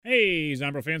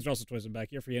Zombro fans. Russell Twism back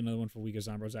here for yet another one for Week of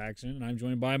Zombros Action. And I'm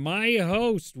joined by my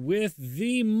host with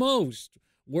the most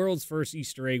world's first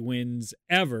Easter egg wins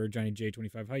ever, Johnny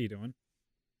J25. How you doing?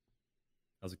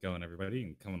 How's it going, everybody?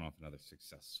 And coming off another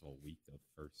successful week of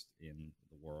first in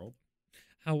the world.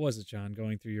 How was it, John,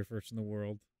 going through your first in the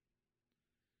world?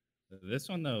 This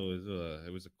one, though,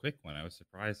 was a quick one. I was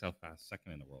surprised how fast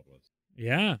second in the world was.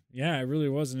 Yeah, it really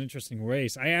was an interesting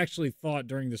race. I actually thought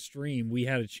during the stream we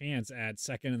had a chance at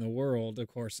second in the world. Of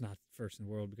course, not first in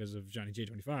the world because of Johnny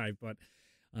J25, but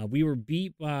we were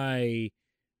beat by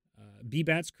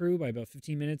B-Bat's crew by about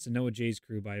 15 minutes and Noah J's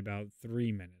crew by about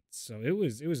 3 minutes. So it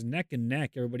was neck and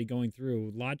neck, everybody going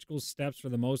through. Logical steps for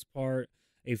the most part,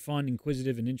 a fun,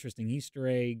 inquisitive, and interesting Easter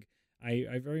egg.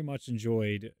 I very much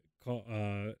enjoyed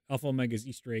Alpha Omega's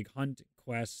Easter egg hunt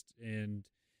quest, and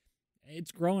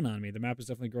it's growing on me. The map is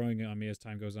definitely growing on me as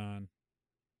time goes on.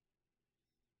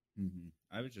 Mm-hmm.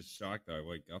 I was just shocked that I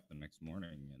wake up the next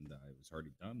morning and I was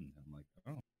already done. I'm like,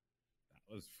 oh,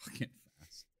 that was fucking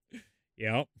fast.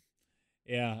 Yep.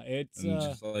 Yeah, it's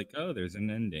just like, oh, there's an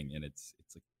ending, and it's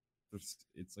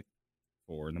like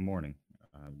 4 in the morning.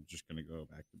 I'm just gonna go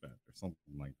back to bed or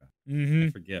something like that. Mm-hmm.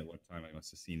 I forget what time I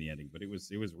must have seen the ending, but it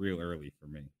was real early for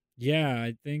me. Yeah,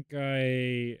 I think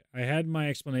I had my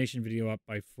explanation video up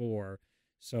by 4,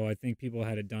 so I think people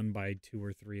had it done by 2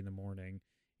 or 3 in the morning.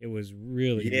 It was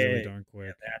really darn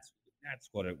quick. Yeah, that's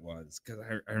what it was. Because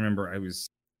I remember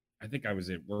I think I was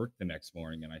at work the next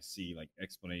morning, and I see like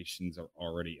explanations are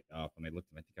already up, and I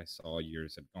looked and I think I saw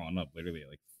yours had gone up literally at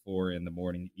like 4 in the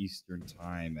morning Eastern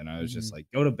time, and I was just like,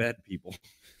 go to bed, people.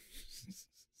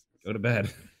 Go to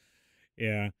bed.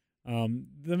 Yeah.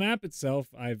 The map itself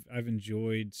I've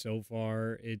enjoyed so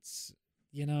far. It's,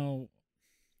 you know,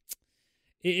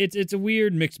 it's a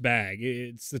weird mixed bag.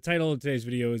 It's the title of today's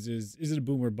video is it a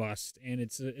boom or bust? And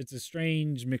it's a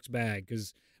strange mixed bag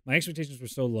because my expectations were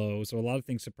so low, so a lot of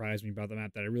things surprised me about the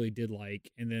map that I really did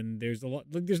like. And then there's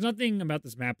there's nothing about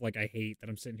this map like I hate, that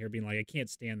I'm sitting here being like I can't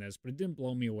stand this, but it didn't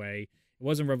blow me away. It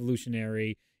wasn't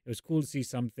revolutionary. It was cool to see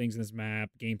some things in this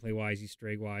map, gameplay wise, Easter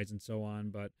egg wise, and so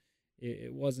on, but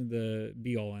it wasn't the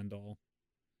be all end all.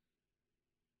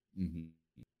 Mm-hmm.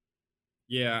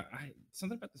 Yeah,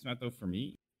 something about this map though for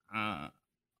me,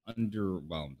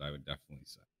 underwhelmed, I would definitely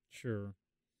say. Sure.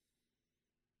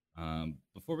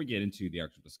 Before we get into the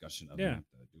actual discussion of the map,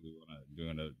 do we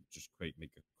want to just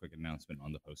make a quick announcement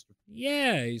on the poster?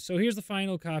 Yeah. So here's the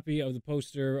final copy of the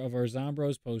poster of our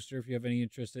Zombros poster. If you have any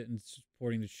interest in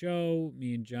supporting the show,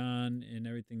 me and John, and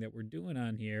everything that we're doing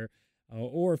on here.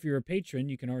 Or if you're a patron,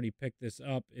 you can already pick this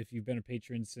up if you've been a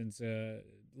patron since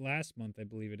last month, I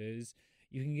believe it is.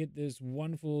 You can get this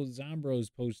wonderful Zombros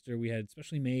poster we had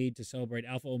specially made to celebrate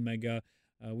Alpha Omega.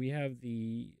 We have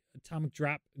the atomic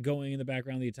drop going in the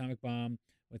background, the atomic bomb,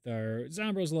 with our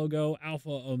Zombros logo, Alpha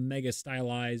Omega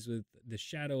stylized with the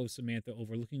shadow of Samantha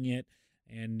overlooking it.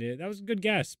 And that was a good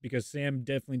guess because Sam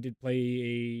definitely did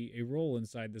play a role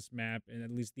inside this map, and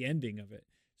at least the ending of it.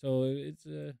 So it's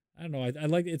I don't know. I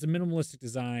like it. It's a minimalistic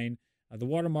design. The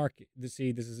watermark. This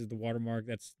is the watermark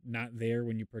that's not there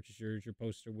when you purchase yours. Your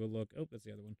poster will look. Oh, that's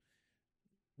the other one.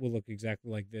 Will look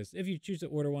exactly like this. If you choose to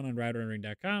order one on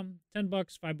RadRendering.com, $10,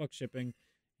 $5 shipping,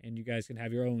 and you guys can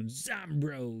have your own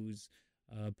Zombros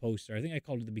poster. I think I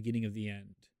called it the beginning of the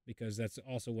end because that's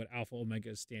also what Alpha Omega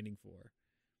is standing for.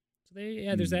 So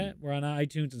there's that. We're on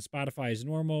iTunes and Spotify as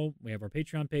normal. We have our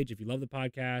Patreon page if you love the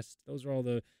podcast. Those are all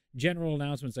the general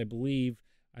announcements, I believe.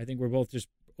 I think we're both just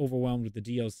overwhelmed with the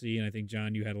DLC, and I think,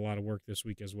 John, you had a lot of work this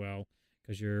week as well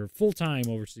because you're full-time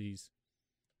overseas.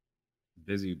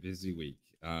 Busy week.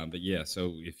 But yeah,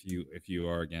 so if you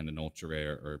are, again, an ultra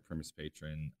rare or a Primus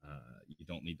patron, you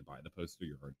don't need to buy the poster.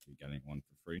 You're already getting one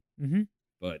for free. Mm-hmm.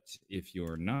 But if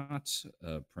you're not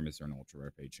a Primus or an ultra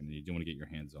rare patron and you do want to get your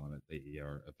hands on it, they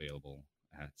are available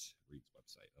at Reed's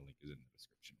website. A link is in the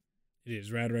description. It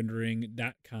is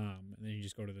radrendering.com, and then you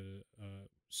just go to the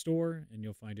store and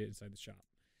you'll find it inside the shop.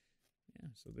 Yeah,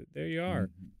 so there you are.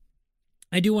 Mm-hmm.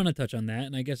 I do want to touch on that,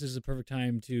 and I guess this is a perfect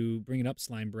time to bring it up,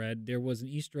 Slime Bread. There was an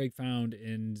Easter egg found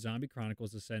in Zombie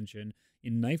Chronicles Ascension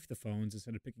in Knife the Phones.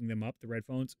 Instead of picking them up, the red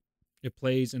phones, it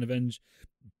plays an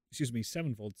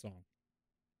Sevenfold song,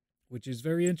 which is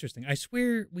very interesting. I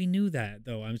swear we knew that,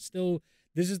 though.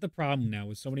 This is the problem now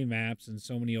with so many maps and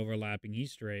so many overlapping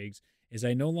Easter eggs, is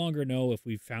I no longer know if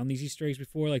we've found these Easter eggs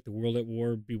before, like the World at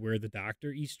War, Beware the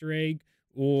Doctor Easter egg,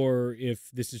 or if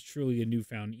this is truly a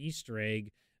newfound Easter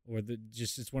egg, or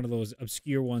it's one of those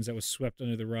obscure ones that was swept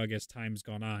under the rug as time's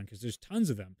gone on, because there's tons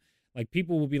of them. Like,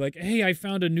 people will be like, hey, I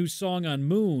found a new song on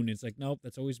Moon. It's like, nope,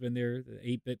 that's always been there. The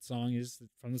 8-bit song is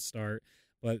from the start.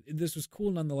 But this was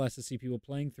cool nonetheless to see people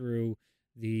playing through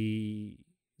the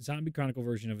Zombie Chronicle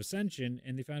version of Ascension,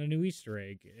 and they found a new Easter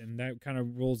egg, and that kind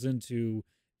of rolls into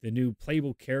the new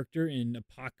playable character in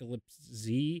Apocalypse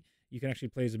Z. You can actually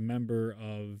play as a member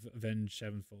of Avenged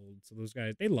Sevenfold. So those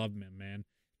guys, they love him, man.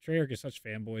 Treyarch is such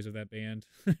fanboys of that band.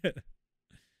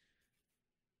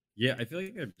 Yeah, I feel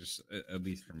like they're just, at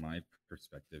least from my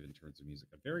perspective in terms of music,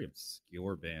 a very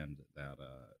obscure band that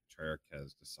Treyarch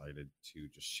has decided to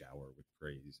just shower with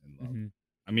praise and love. Mm-hmm.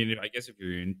 I mean, I guess if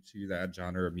you're into that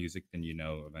genre of music, then you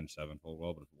know Avenged Sevenfold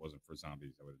well. But if it wasn't for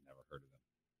zombies, I would have never heard of them.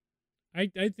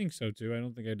 I think so too. I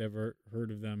don't think I'd ever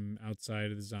heard of them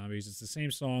outside of the Zombies. It's the same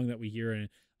song that we hear in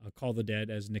Call the Dead,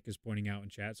 as Nick is pointing out in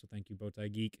chat. So thank you, Bowtie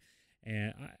Geek.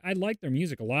 And I like their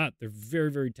music a lot. They're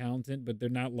very, very talented, but they're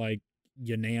not like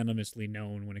unanimously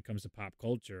known when it comes to pop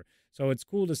culture. So it's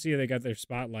cool to see they got their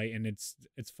spotlight, and it's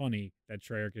funny that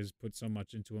Treyarch has put so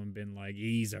much into them, been like,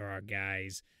 these are our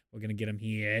guys. We're gonna get them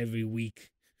here every week.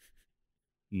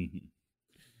 Mm-hmm.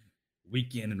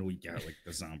 Week in and week out, like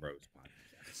the Zombros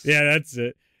podcast. Yeah, that's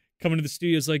it. Coming to the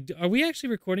studio's like, are we actually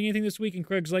recording anything this week? And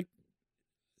Craig's like,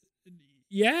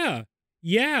 yeah,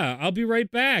 I'll be right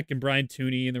back. And Brian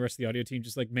Tooney and the rest of the audio team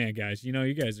just like, man, guys,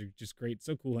 you guys are just great.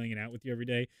 So cool hanging out with you every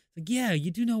day. It's like, yeah, you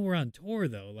do know we're on tour,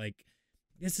 though. Like,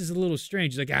 this is a little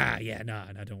strange. He's like, yeah, no,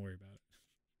 don't worry about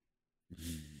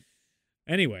it.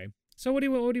 Anyway, so what do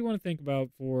you want to think about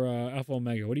for Alpha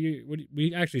Omega?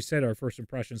 We actually said our first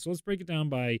impressions, so let's break it down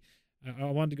by. I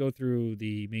wanted to go through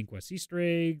the main quest Easter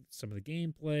egg, some of the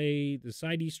gameplay, the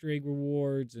side Easter egg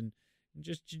rewards, and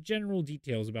just general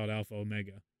details about Alpha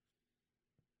Omega.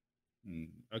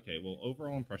 Okay, well,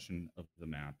 overall impression of the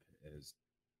map is,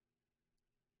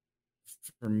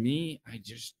 for me, I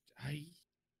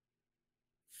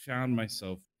found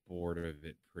myself bored of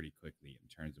it pretty quickly in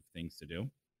terms of things to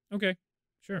do. Okay,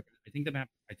 sure. I think the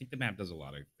map does a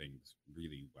lot of things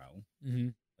really well. Mm-hmm.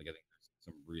 Like, I think there's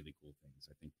some really cool things.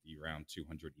 I think the round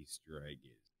 200 Easter egg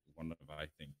is one of, I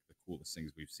think, the coolest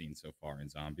things we've seen so far in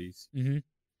Zombies. Mm-hmm.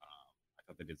 I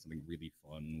thought they did something really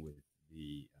fun with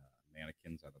the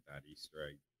mannequins. I thought that Easter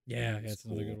egg. Yeah, that's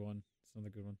cool. Another good one. It's another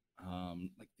good one.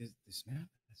 Like this map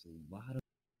has a lot of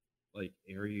like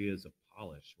areas of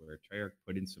polish where Treyarch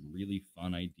put in some really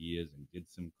fun ideas and did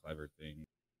some clever things,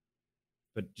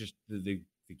 but just the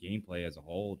gameplay as a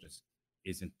whole just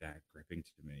isn't that gripping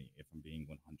to me, if I'm being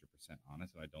 100%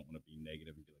 honest. And I don't want to be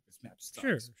negative and be like, this map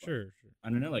sucks. Sure. I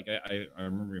don't know. Like I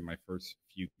remember in my first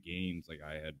few games, like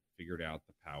I had figured out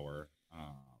the power.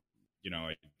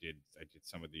 I did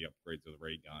some of the upgrades of the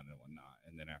ray gun and whatnot,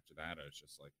 and then after that, I was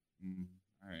just like,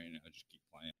 all right, I'll just keep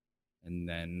playing. And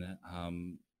then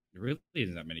there really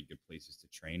isn't that many good places to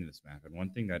train in this map. And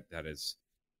one thing that has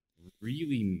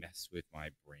really messed with my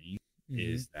brain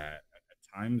is that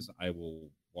at times I will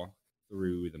walk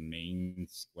through the main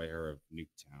square of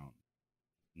Nuketown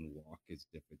and walk as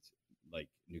if it's like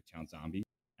Nuketown Zombie,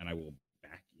 and I will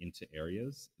back into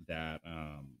areas that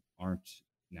aren't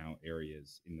now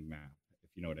areas in the map, if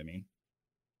you know what I mean.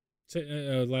 So,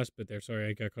 last bit there. Sorry,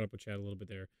 I got caught up with chat a little bit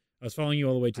there. I was following you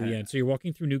all the way to the end. So you're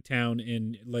walking through Nuketown,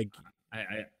 and like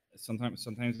I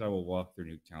sometimes I will walk through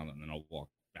Nuketown and then I'll walk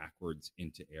backwards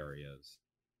into areas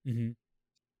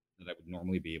that I would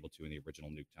normally be able to in the original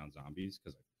Nuketown Zombies,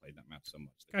 because I played that map so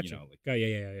much. That, gotcha.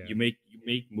 Yeah. You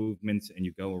make movements and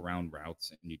you go around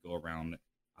routes and you go around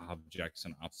objects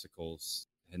and obstacles.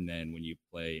 And then when you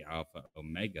play Alpha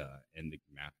Omega and the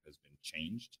map has been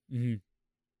changed, and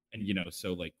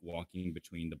so like walking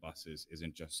between the buses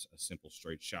isn't just a simple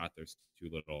straight shot. There's two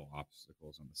little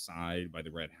obstacles on the side by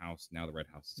the red house. Now the red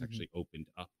house is actually opened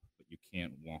up, but you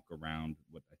can't walk around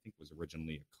what I think was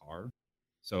originally a car.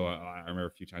 So I remember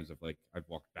a few times of like I've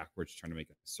walked backwards trying to make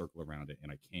a circle around it, and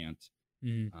I can't.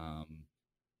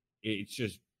 It's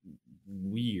just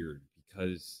weird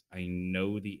because I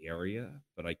know the area,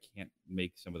 but I can't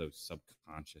make some of those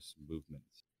subconscious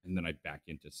movements, and then I back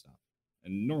into stuff.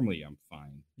 And normally I'm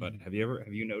fine, but have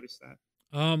you noticed that?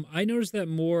 I noticed that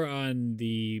more on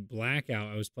the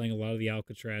Blackout. I was playing a lot of the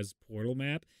Alcatraz portal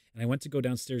map, and I went to go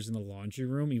downstairs in the laundry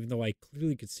room, even though I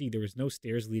clearly could see there was no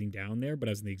stairs leading down there, but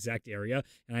I was in the exact area,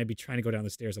 and I'd be trying to go down the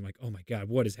stairs. I'm like, oh my God,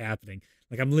 what is happening?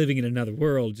 Like, I'm living in another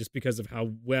world just because of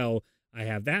how well I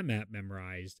have that map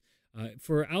memorized.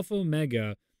 For Alpha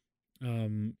Omega,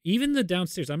 even the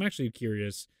downstairs, I'm actually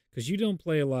curious, because you don't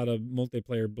play a lot of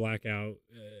multiplayer Blackout,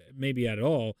 maybe at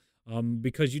all,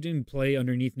 because you didn't play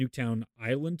underneath Nuketown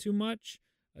Island too much.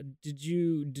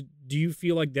 Do you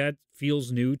feel like that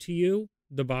feels new to you,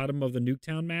 the bottom of the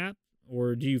Nuketown map?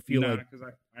 Or do you feel like... because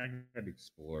I had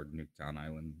explored Nuketown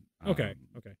Island. Okay.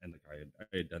 And like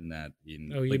I had done that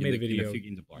in... Oh, you made a video. In a few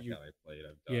games of Blackout I played,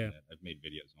 I've done it. I've made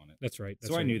videos on it. That's right.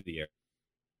 I knew the area.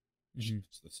 Mm-hmm.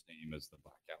 It's the same as the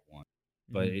Blackout one,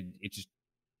 but Mm-hmm. it just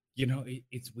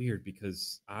it's weird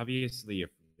because obviously if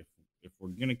we're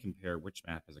gonna compare which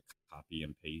map is a copy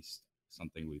and paste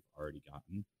something we've already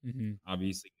gotten, Mm-hmm.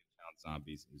 obviously Newtown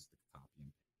Zombies is the copy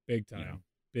and Big you know time.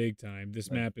 Big time. This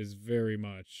like map is very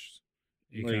much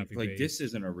a copy this paste.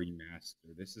 isn't a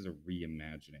remaster. This is a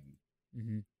reimagining,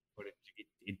 Mm-hmm. but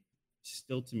it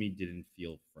still to me didn't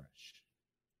feel fresh.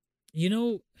 You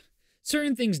know,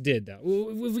 certain things did though.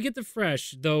 If we get the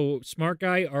fresh, though, Smart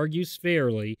Guy argues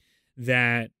fairly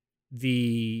that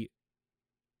the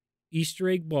Easter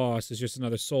egg boss is just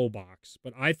another soul box.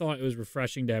 But I thought it was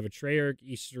refreshing to have a Treyarch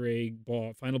Easter egg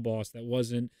final boss that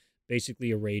wasn't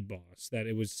basically a raid boss, that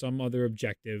it was some other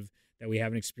objective that we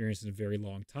haven't experienced in a very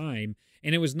long time.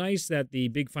 And it was nice that the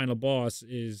big final boss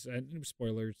is,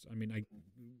 spoilers, I mean,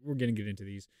 we're going to get into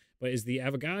these, but is the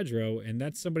Avogadro, and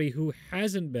that's somebody who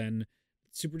hasn't been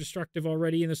super destructive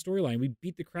already in the storyline. We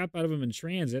beat the crap out of him in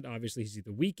transit. Obviously, he's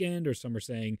the weekend, or some are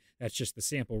saying that's just the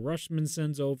sample Rushman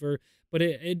sends over. But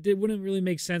it wouldn't really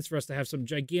make sense for us to have some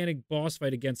gigantic boss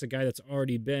fight against a guy that's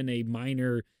already been a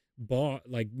minor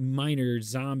minor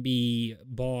zombie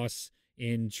boss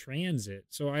in transit.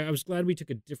 So I was glad we took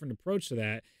a different approach to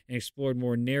that and explored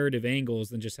more narrative angles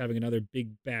than just having another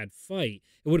big bad fight.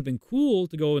 It would have been cool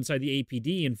to go inside the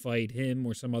APD and fight him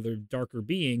or some other darker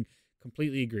being.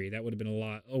 Completely agree. That would have been a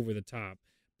lot over the top.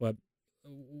 But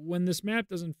when this map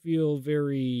doesn't feel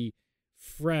very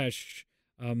fresh,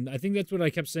 I think that's what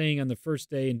I kept saying on the first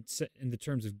day in the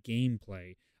terms of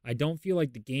gameplay. I don't feel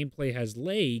like the gameplay has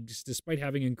legs despite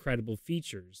having incredible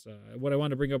features. What I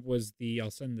want to bring up was I'll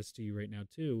send this to you right now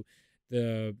too,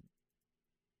 the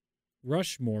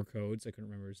Rushmore codes. I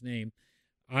couldn't remember his name.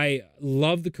 I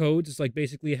love the codes. It's like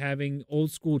basically having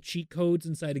old school cheat codes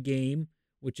inside a game,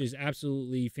 which is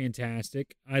absolutely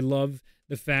fantastic. I love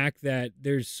the fact that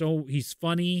he's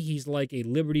funny. He's like a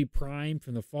Liberty Prime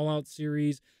from the Fallout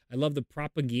series. I love the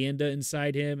propaganda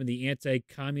inside him and the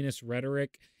anti-communist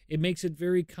rhetoric. It makes it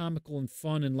very comical and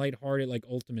fun and lighthearted like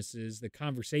Ultimus is. The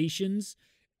conversations,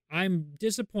 I'm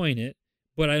disappointed,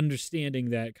 but understanding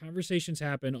that conversations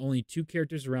happen only 2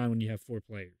 characters around when you have 4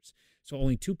 players. So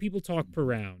only 2 people talk per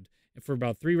round. And for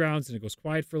about 3 rounds, and it goes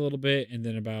quiet for a little bit, and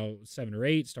then about 7 or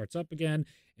 8 starts up again,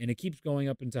 and it keeps going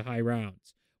up into high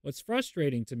rounds. What's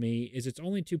frustrating to me is it's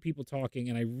only 2 people talking,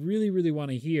 and I really, really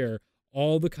want to hear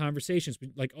all the conversations.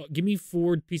 Like, give me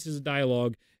 4 pieces of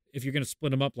dialogue if you're going to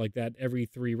split them up like that every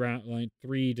 3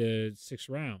 to 6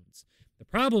 rounds. The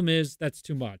problem is that's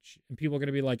too much, and people are going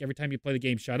to be like, every time you play the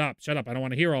game, shut up, I don't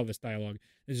want to hear all this dialogue.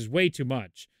 This is way too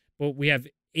much. But we have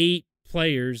 8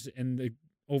 players and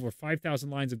over 5,000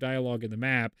 lines of dialogue in the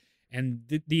map, and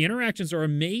the interactions are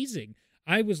amazing.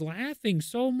 I was laughing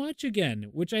so much again,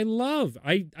 which I love.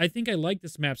 I think I like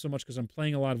this map so much because I'm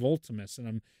playing a lot of Ultimus,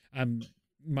 and I'm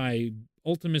my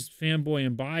Ultimus fanboy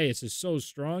and bias is so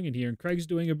strong in here, and Craig's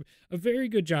doing a very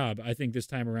good job, I think, this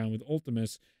time around with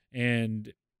Ultimus.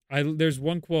 And there's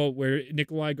one quote where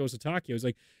Nikolai goes to Takio. He's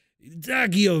like,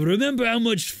 "Takio, remember how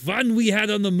much fun we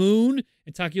had on the moon?"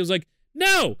 And Takio's like,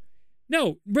 No,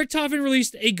 Richtofen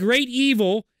released a great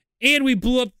evil, and we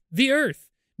blew up the Earth.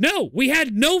 No, we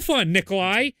had no fun,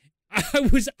 Nikolai. I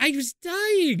was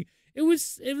dying. It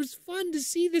was fun to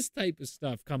see this type of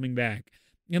stuff coming back.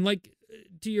 And like,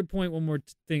 to your point, one more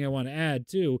thing I want to add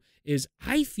too is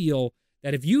I feel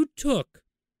that if you took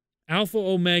Alpha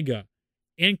Omega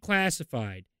and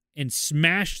Classified and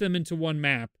smashed them into one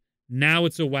map, now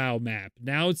it's a WoW map.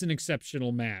 Now it's an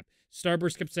exceptional map.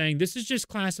 Starburst kept saying, this is just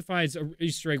Classified's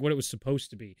Easter egg, what it was supposed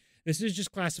to be. This is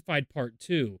just Classified Part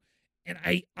 2. And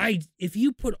if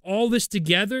you put all this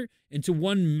together into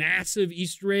one massive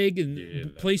Easter egg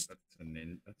and place...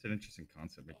 That's an interesting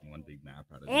concept, making one big map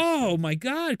out of it. Oh, my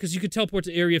God, because you could teleport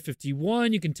to Area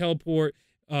 51, you can teleport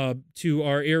to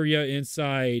our area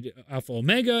inside Alpha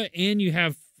Omega, and you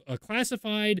have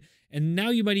Classified, and now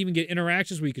you might even get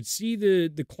interactions where you could see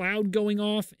the cloud going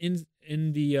off in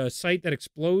the site that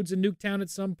explodes in Nuketown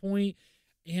at some point.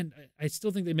 And I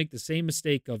still think they make the same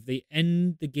mistake of they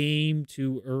end the game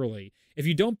too early. If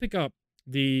you don't pick up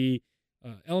the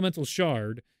elemental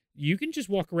shard, you can just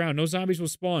walk around. No zombies will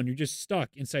spawn. You're just stuck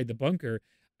inside the bunker.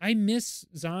 I miss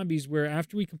zombies where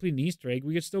after we complete an Easter egg,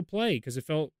 we could still play because it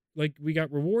felt like we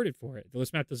got rewarded for it.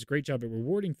 This map does a great job at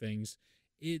rewarding things.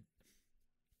 It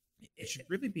should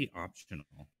really be optional.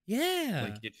 Yeah.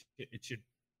 Like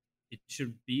it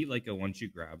should be like a once you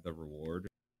grab the reward.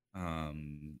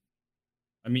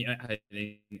 I mean, I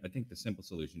think the simple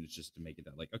solution is just to make it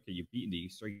that, like, okay, you've beaten the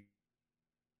Easter egg,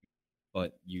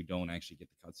 but you don't actually get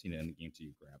the cutscene in the game till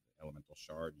you grab the elemental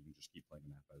shard. You can just keep playing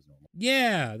the map as normal.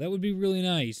 Yeah, that would be really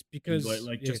nice because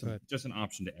Just an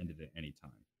option to end it at any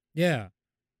time. Yeah.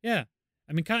 Yeah.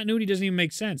 I mean, continuity doesn't even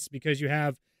make sense because you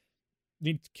have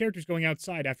the characters going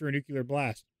outside after a nuclear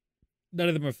blast. None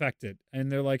of them are affected.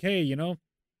 And they're like, hey, them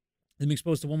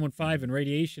exposed to 115 and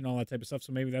radiation, all that type of stuff.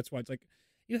 So maybe that's why it's like,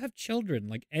 you have children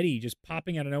like Eddie just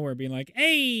popping out of nowhere being like,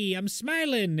 hey, I'm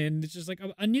smiling. And it's just like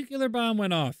a nuclear bomb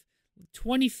went off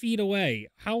 20 feet away.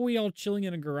 How are we all chilling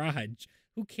in a garage?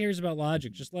 Who cares about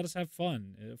logic? Just let us have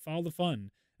fun. Follow the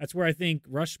fun. That's where I think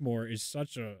Rushmore is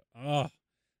such a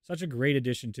great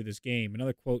addition to this game.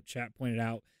 Another quote chat pointed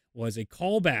out was a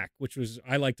callback, which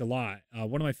I liked a lot.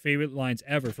 One of my favorite lines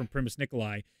ever from Primus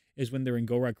Nikolai is when they're in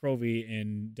Gorod Krovi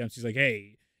and Dempsey's like,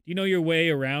 hey, do you know your way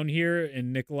around here?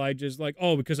 And Nikolai just like,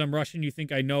 oh, because I'm Russian, you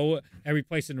think I know every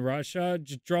place in Russia?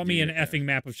 Just draw me an effing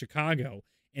map of Chicago.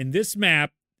 And this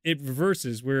map, it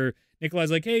reverses where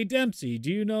Nikolai's like, hey, Dempsey,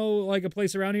 do you know like a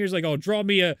place around here? He's like, oh, draw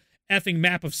me a effing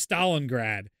map of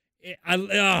Stalingrad. It's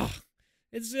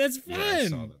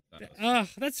fun. Yeah,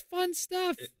 that's fun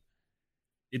stuff.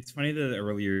 It's funny that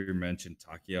earlier you mentioned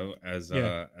Takio as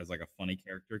like a funny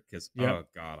character because oh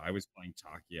god, I was playing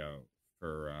Takio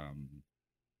for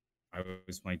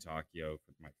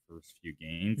my first few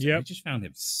games. Yeah, I just found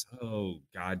him so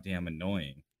goddamn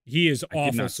annoying. He is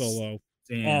awful solo.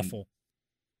 Awful.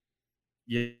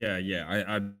 Yeah.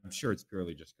 I'm sure it's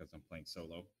purely just because I'm playing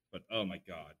solo. But oh my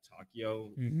god, Takio,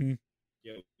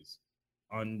 Takio is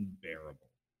unbearable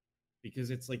because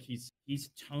it's like he's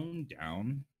toned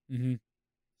down.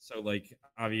 So like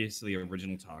obviously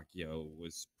original Takio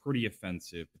was pretty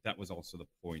offensive, but that was also the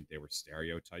point. They were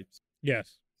stereotypes.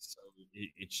 Yes. So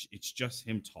it's just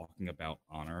him talking about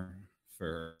honor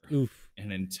for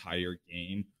an entire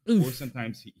game. Or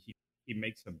sometimes he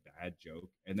makes a bad joke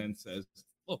and then says,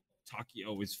 look,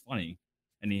 Takio is funny.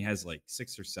 And he has like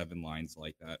 6 or 7 lines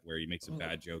like that where he makes a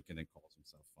bad joke and then calls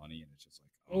himself funny. And it's just like,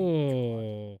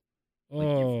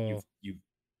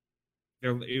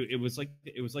 it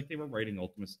was like they were writing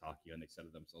Ultimus Takio and they said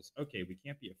to themselves, okay, we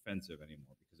can't be offensive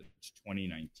anymore because it's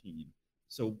 2019.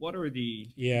 So what are the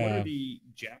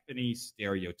Japanese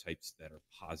stereotypes that are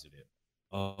positive?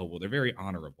 Oh, well, they're very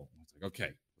honorable. It's like,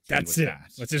 okay, that's it.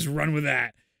 Let's just run with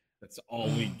that. That's all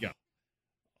we got.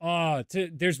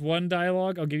 There's one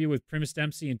dialogue I'll give you with Primus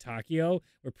Dempsey and Takio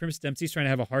where Primus Dempsey's trying to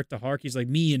have a heart-to-heart. He's like,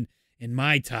 me and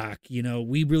my talk,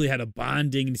 we really had a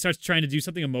bonding. And he starts trying to do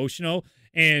something emotional.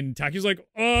 And Takio's like,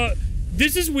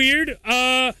 this is weird.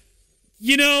 I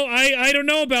don't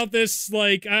know about this.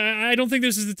 Like, I don't think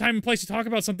this is the time and place to talk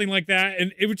about something like that.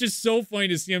 And it was just so funny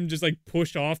to see him just like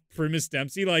push off Primus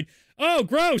Dempsey. Like, oh,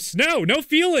 gross. No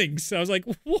feelings. I was like,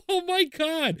 whoa, my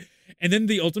God. And then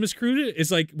the Ultimus crew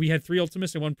is like, we had 3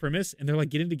 Ultimus and 1 Primus, and they're like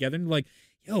getting together and like,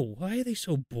 yo, why are they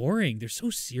so boring? They're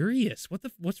so serious.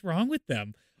 What's wrong with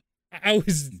them? I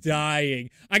was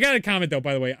dying. I got a comment though,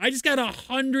 by the way. I just got a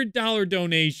 $100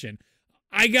 donation.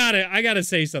 I gotta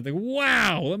say something.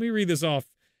 Wow. Let me read this off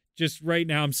just right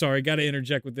now. I'm sorry. Gotta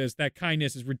interject with this. That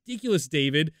kindness is ridiculous,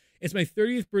 David. It's my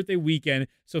 30th birthday weekend,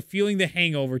 so feeling the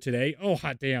hangover today. Oh,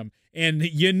 hot damn. And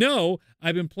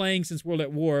I've been playing since World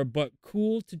at War, but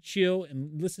cool to chill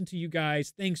and listen to you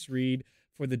guys. Thanks, Reed,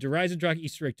 for the Horizon Drake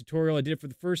Easter egg tutorial. I did it for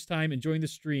the first time, enjoying the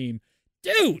stream.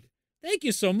 Dude, thank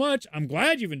you so much. I'm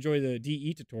glad you've enjoyed the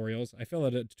DE tutorials. I fell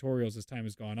out of tutorials as time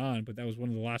has gone on, but that was one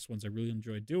of the last ones I really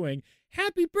enjoyed doing.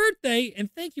 Happy birthday, and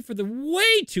thank you for the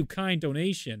way too kind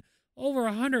donation. Over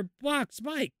 $100.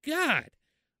 My God.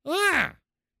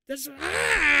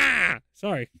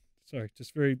 Sorry.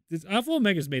 Just this Alpha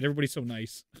Omega's made everybody so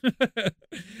nice.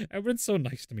 Everyone's so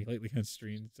nice to me lately on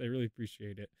streams. I really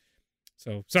appreciate it.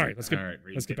 So sorry. Let's get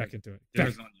back into it.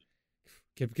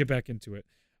 Get back into it.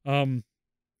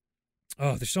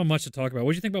 There's so much to talk about.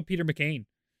 What did you think about Peter McCain?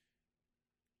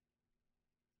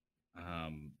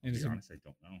 To be honest, I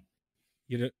don't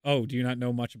know. Do you not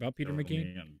know much about Peter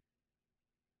McCain?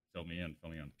 Fill me in.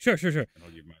 Sure. And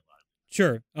I'll give my life.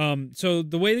 Sure. So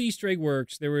the way the Easter egg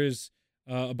works, there was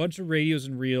a bunch of radios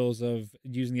and reels of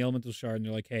using the elemental shard, and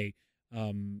they're like, hey,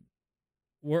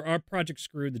 we're our project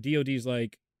screwed. The DoD's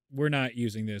like, we're not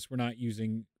using this. We're not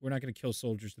going to kill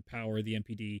soldiers to power the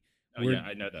MPD. Yeah,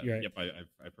 I know that. Right. Yep,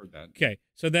 I've heard that. Okay,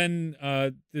 so then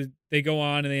they go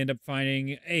on and they end up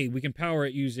finding, hey, we can power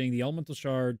it using the elemental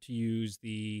shard to use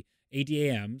the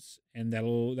ADAMs, and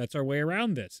that's our way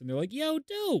around this. And they're like, yo,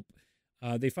 dope.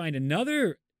 They find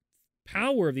another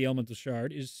power of the elemental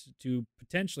shard is to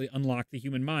potentially unlock the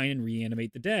human mind and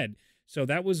reanimate the dead. So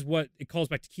that was what it calls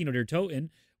back to Kino der Toten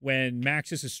when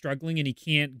Maxis is struggling and he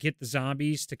can't get the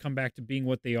zombies to come back to being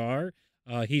what they are.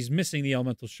 he's missing the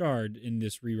elemental shard in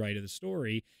this rewrite of the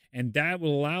story, and that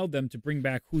will allow them to bring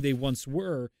back who they once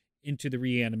were into the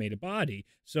reanimated body.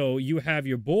 So you have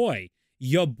your boy,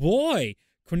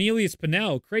 Cornelius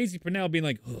Pennell, Crazy Pennell, being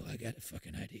like, "Oh, I got a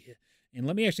fucking idea," and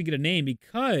let me actually get a name,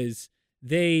 because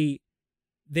they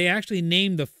actually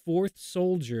named the fourth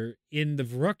soldier in the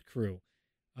Vruk crew.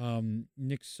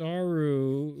 Nixaru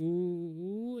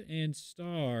and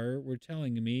Star were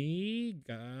telling me,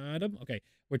 got him. Okay,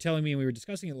 were telling me, and we were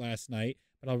discussing it last night,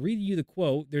 but I'll read you the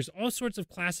quote. There's all sorts of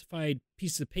classified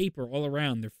pieces of paper all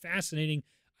around. They're fascinating.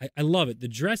 I love it. The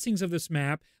dressings of this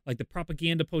map, like the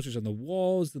propaganda posters on the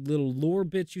walls, the little lore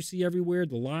bits you see everywhere,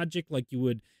 the logic like you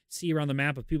would see around the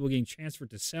map of people getting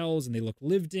transferred to cells and they look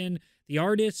lived in. The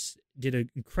artists did an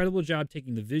incredible job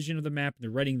taking the vision of the map and the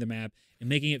writing the map and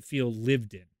making it feel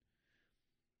lived in.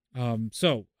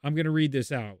 So I'm going to read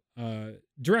this out.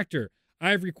 Director,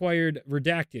 I've required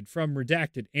redacted from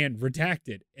redacted,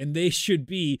 and they should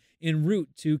be en route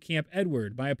to Camp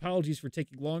Edward. My apologies for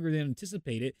taking longer than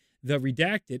anticipated. The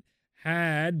redacted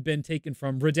had been taken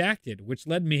from redacted, which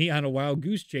led me on a wild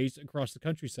goose chase across the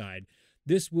countryside.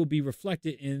 This will be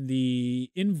reflected in the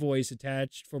invoice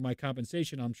attached for my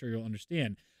compensation. I'm sure you'll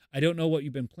understand. I don't know what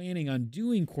you've been planning on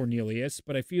doing, Cornelius,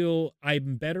 but I feel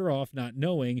I'm better off not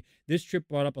knowing. This trip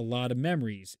brought up a lot of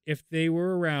memories. If they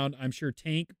were around, I'm sure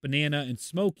Tank, Banana, and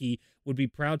Smokey would be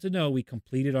proud to know we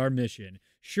completed our mission.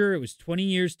 Sure, it was 20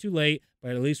 years too late,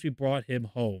 but at least we brought him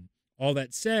home. All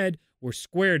that said, we're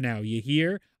square now, you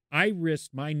hear? I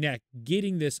risked my neck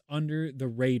getting this under the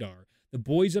radar. The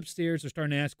boys upstairs are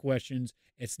starting to ask questions.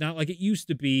 It's not like it used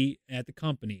to be at the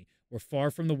company. We're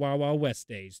far from the Wild Wild West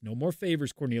days. No more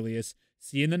favors, Cornelius.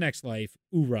 See you in the next life.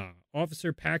 Oorah.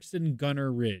 Officer Paxton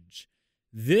Gunner Ridge.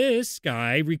 This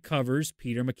guy recovers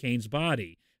Peter McCain's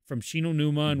body from Shino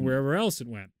Numa and wherever else it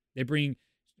went. They bring,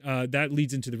 that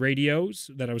leads into the radios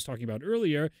that I was talking about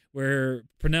earlier, where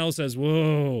Pennell says,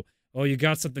 "Whoa, oh, you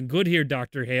got something good here,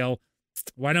 Dr. Hale.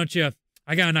 Why don't you,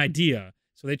 I got an idea."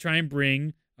 So they try and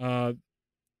bring our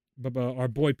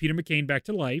boy Peter McCain back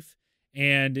to life.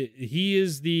 And he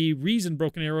is the reason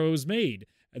Broken Arrow is made.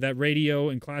 That radio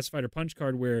and classified or punch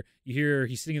card where you hear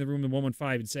he's sitting in the room in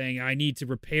 115 and saying, "I need to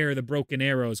repair the broken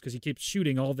arrows," because he kept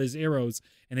shooting all of his arrows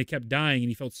and they kept dying. And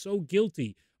he felt so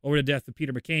guilty over the death of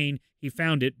Peter McCain. He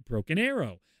found it, Broken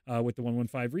Arrow, with the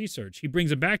 115 research. He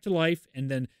brings him back to life,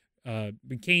 and then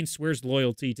McCain swears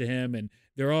loyalty to him. And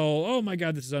they're all, "Oh my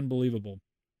God, this is unbelievable."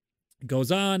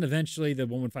 Goes on. Eventually, the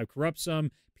 115 corrupts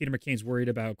him. Peter McCain's worried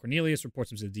about Cornelius,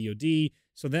 reports him to the DOD.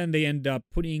 So then they end up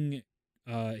putting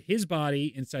his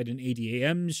body inside an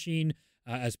ADAM machine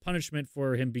as punishment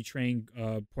for him betraying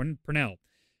Pennell.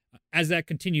 As that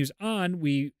continues on,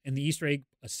 we, in the Easter egg,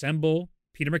 assemble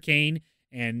Peter McCain,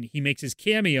 and he makes his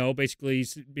cameo, basically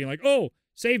being like, "Oh,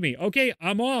 save me. Okay,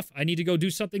 I'm off. I need to go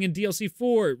do something in DLC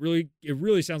 4. It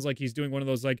really sounds like he's doing one of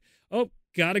those like, "Oh,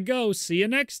 gotta go. See you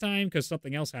next time," because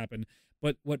something else happened.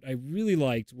 But what I really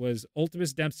liked was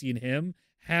Ultimus Dempsey and him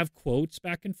have quotes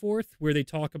back and forth where they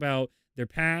talk about their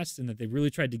past and that they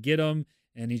really tried to get him.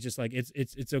 And he's just like,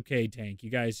 it's okay, Tank. You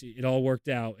guys, it all worked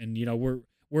out. And, you know,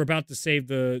 we're about to save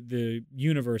the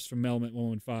universe from Element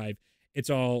 115. It's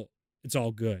all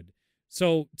good.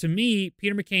 So to me,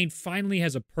 Peter McCain finally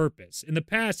has a purpose. In the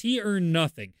past, he earned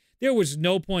nothing. There was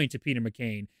no point to Peter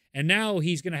McCain. And now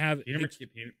he's going to have...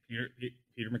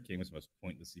 Peter McCain was the most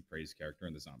pointlessly praised character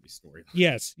in the zombie story.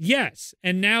 Yes.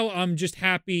 And now I'm just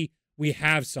happy we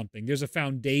have something. There's a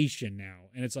foundation now.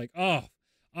 And it's like, oh,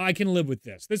 I can live with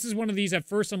this. This is one of these, at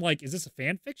first I'm like, is this a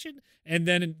fan fiction? And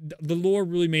then the lore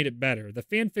really made it better. The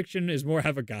fan fiction is more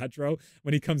Avogadro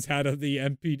when he comes out of the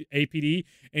APD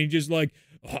and he's just like,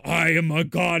 "I am a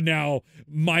god now.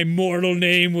 My mortal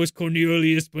name was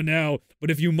Cornelius Pennell. But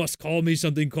if you must call me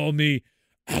something, call me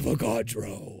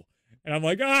Avogadro." And I'm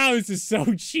like, oh, this is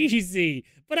so cheesy,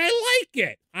 but I like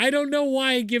it. I don't know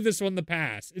why I give this one the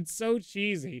pass. It's so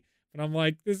cheesy, but I'm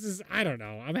like, I don't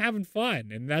know. I'm having fun,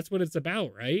 and that's what it's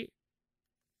about, right?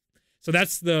 So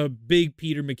that's the big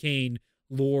Peter McCain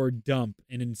lore dump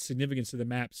and in significance to the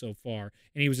map so far,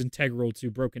 and he was integral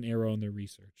to Broken Arrow and their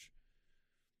research.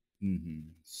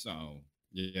 So,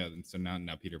 yeah, and so now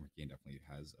Peter McCain definitely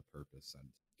has a purpose. And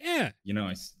yeah, you know,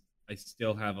 I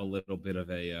still have a little bit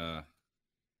of a...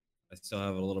 I still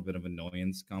have a little bit of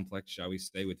annoyance complex, shall we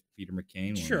say, with Peter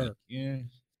McCain. Sure. Like, yeah,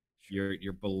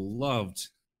 you're beloved,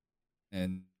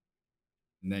 and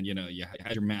then you know you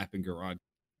had your map in Garage,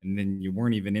 and then you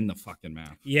weren't even in the fucking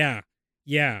map.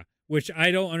 Yeah, which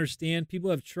I don't understand. People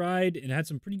have tried and had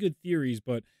some pretty good theories,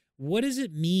 but what does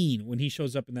it mean when he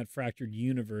shows up in that fractured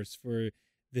universe for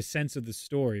the sense of the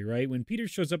story, right? When Peter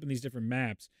shows up in these different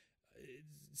maps,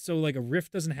 so like a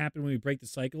rift doesn't happen when we break the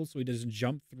cycle, so he doesn't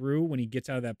jump through when he gets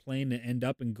out of that plane and end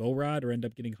up in Gorod or end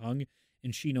up getting hung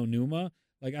in Shinonuma.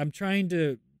 Like I'm trying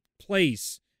to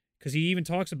place, because he even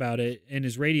talks about it in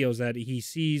his radios, that he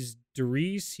sees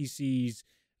Doris, he sees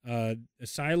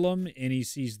Asylum, and he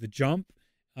sees the jump.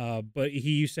 But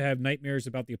he used to have nightmares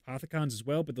about the Apothicons as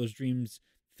well, but those dreams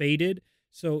faded.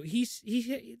 So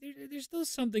there's still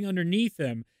something underneath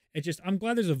him. I'm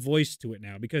glad there's a voice to it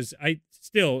now, because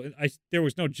there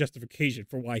was no justification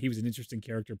for why he was an interesting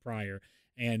character prior.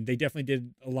 And they definitely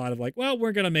did a lot of like, well,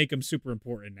 we're going to make him super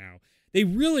important now. They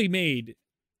really made,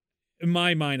 in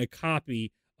my mind, a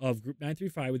copy of Group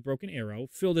 935 with Broken Arrow,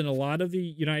 filled in a lot of the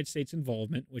United States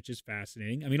involvement, which is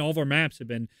fascinating. I mean, all of our maps have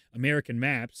been American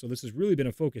maps, so this has really been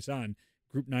a focus on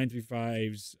Group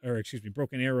 935's,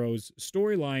 Broken Arrow's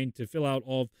storyline to fill out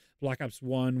all of Black Ops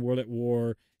 1, World at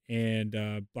War, and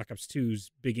Black Ops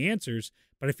 2's big answers.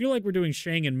 But I feel like we're doing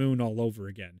Shang and Moon all over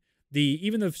again.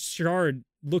 Even the shard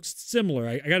looks similar.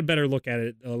 I got a better look at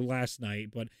it last night,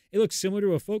 but it looks similar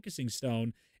to a focusing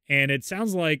stone, and it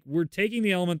sounds like we're taking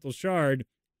the elemental shard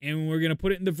and we're going to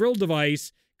put it in the Vril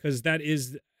device, because that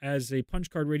is, as a punch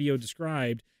card radio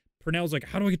described, Purnell's like,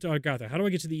 how do I get to Agartha? How do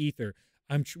I get to the ether?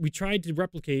 We tried to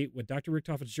replicate what Dr.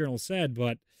 Richtofen's journal said,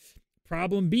 but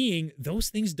problem being, those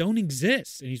things don't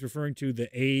exist. And he's referring to the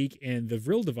egg and the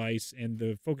Vril device and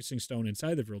the focusing stone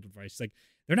inside the Vril device. Like,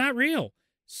 they're not real.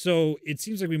 So it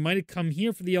seems like we might have come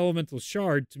here for the elemental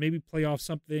shard to maybe play off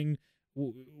something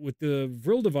with the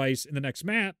Vril device in the next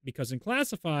map, because in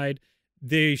Classified,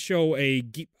 they show a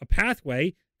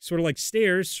pathway, sort of like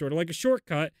stairs, sort of like a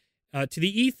shortcut to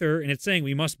the ether, and it's saying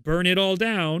we must burn it all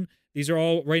down. These are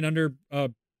all right under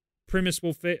Primus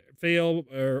will fail,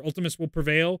 or Ultimus will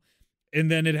prevail,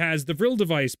 and then it has the Vril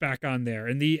device back on there,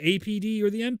 and the APD or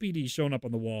the MPD showing up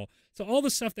on the wall. So all the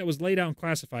stuff that was laid out and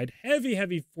Classified,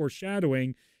 heavy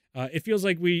foreshadowing. It feels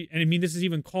like this is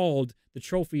even called, the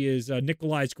trophy is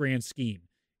Nikolai's Grand Scheme,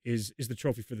 is the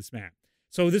trophy for this map.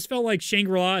 So this felt like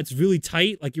Shangri-La. It's really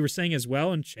tight, like you were saying as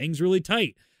well, and Shang's really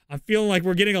tight. I'm feeling like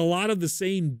we're getting a lot of the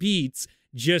same beats,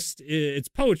 just it's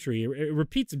poetry. It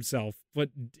repeats itself, but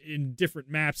in different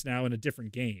maps now in a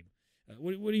different game.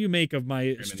 What do you make of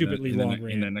my stupidly long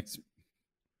rant? In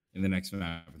the next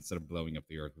map, instead of blowing up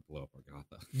the Earth, we blow up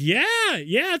Agartha. Yeah,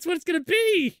 that's what it's going to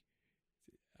be.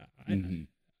 Mm-hmm.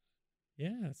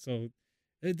 So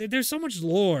there's so much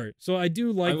lore. So I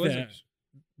do like that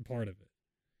part of it.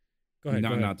 Go ahead.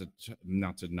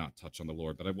 Not to touch on the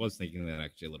lore, but I was thinking that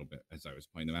actually a little bit as I was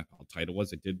playing the map. How tight it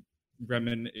was. It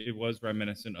was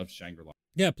reminiscent of Shangri-La.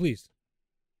 Yeah, please.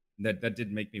 That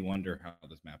did make me wonder how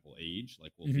this map will age.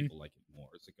 Like, will people like it more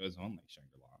as it goes on, like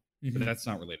Shangri-La? But that's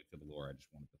not related to the lore. I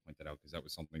just wanted to point that out, because that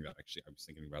was something that actually I was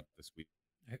thinking about this week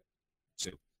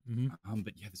too.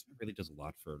 But yeah, this really does a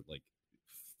lot for like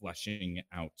fleshing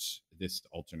out this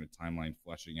alternate timeline,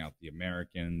 fleshing out the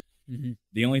Americans.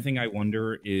 The only thing I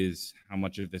wonder is how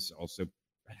much of this also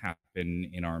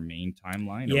happened in our main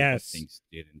timeline, or what things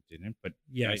did and didn't. But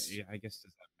yes, I guess,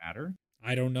 does that matter?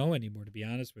 I don't know anymore, to be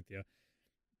honest with you.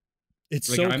 It's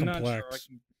like, so complex.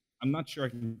 I'm not sure I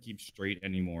can keep straight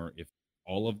anymore if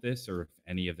all of this or if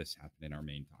any of this happened in our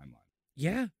main timeline.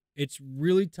 Yeah, it's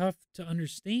really tough to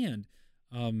understand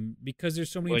because there's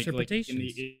so many interpretations.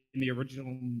 Like in the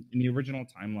original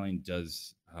timeline,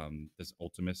 does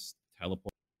Ultimus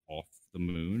teleport off the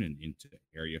moon and into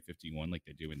Area 51 like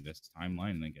they do in this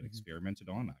timeline and then get experimented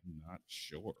on? I'm not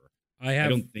sure. I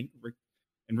don't think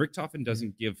Richtofen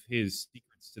doesn't give his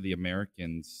secrets to the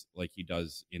Americans like he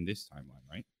does in this timeline,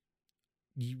 right?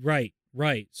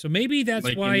 Right. So maybe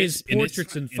that's why his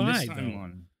portrait's in 5,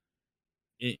 though.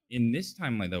 In this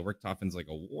timeline, though, Richtofen's like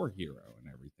a war hero and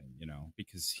everything,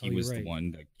 because he was the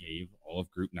one that gave all of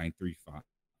Group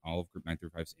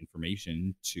 935's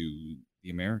information to the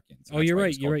Americans. Oh, you're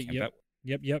right.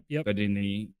 Yep. But in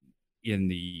the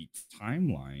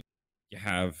timeline, you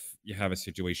have a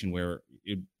situation where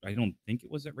I don't think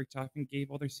it was that Richtofen gave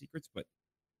all their secrets, but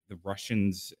the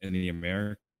Russians and the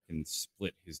Americans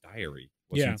split his diary.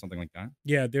 Wasn't it something like that?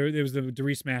 Yeah, there was the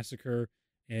Doris massacre,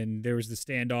 and there was the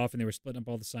standoff, and they were splitting up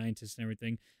all the scientists and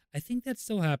everything. I think that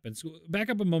still happens. So back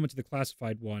up a moment to the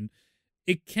Classified one.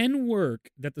 It can work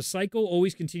that the cycle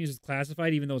always continues with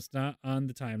Classified, even though it's not on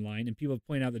the timeline. And people have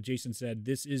pointed out that Jason said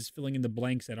this is filling in the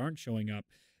blanks that aren't showing up.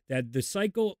 That the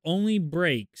cycle only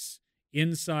breaks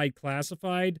inside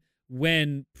Classified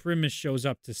when Primus shows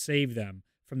up to save them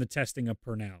from the testing of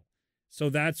Purnell. So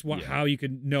that's how you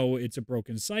can know it's a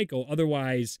broken cycle.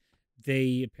 Otherwise,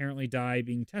 they apparently die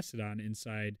being tested on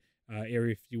inside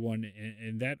Area 51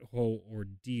 and that whole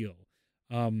ordeal.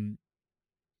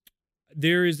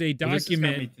 There is a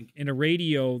document in a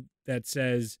radio that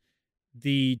says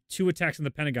the 2 attacks in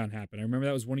the Pentagon happened. I remember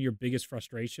that was one of your biggest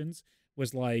frustrations,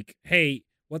 was like, hey,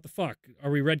 what the fuck?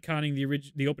 Are we retconning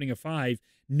the opening of 5?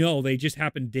 No, they just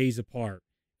happened days apart,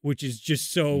 which is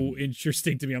just so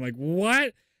interesting to me. I'm like,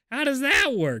 what? How does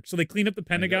that work? So they clean up the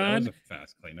Pentagon. That was a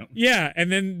fast cleanup. Yeah,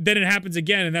 and then it happens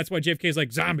again, and that's why JFK is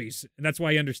like zombies, and that's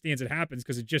why he understands it happens,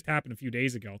 because it just happened a few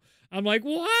days ago. I'm like,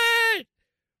 what?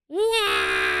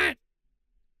 What?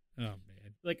 Oh man!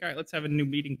 Like, all right, let's have a new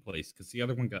meeting place because the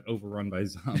other one got overrun by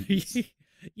zombies.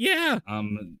 Yeah.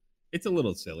 It's a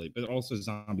little silly, but also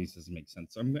zombies doesn't make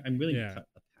sense. So I'm willing to cut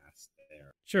the past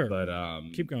there. Sure. But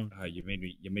keep going. You made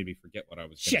me forget what I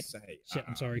was going to say. Shit,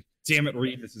 I'm sorry. Damn it,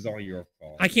 Reed, this is all your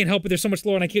fault. I can't help it. There's so much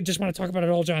lore, and I just want to talk about it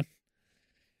all, John.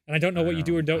 And I don't know what you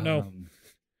do or don't know.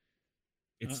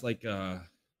 It's like where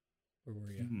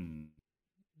were you?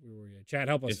 Where were you? Chat,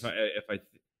 help us.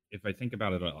 If I think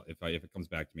about it, if it comes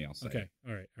back to me, I'll say. Okay.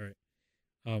 All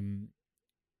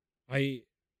right.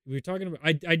 We were talking about.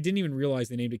 I didn't even realize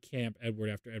they named it Camp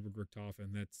Edward after Edward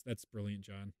Richtofen. That's brilliant,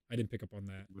 John. I didn't pick up on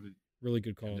that. Really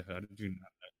good call. How did you not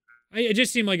know? It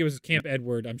just seemed like it was Camp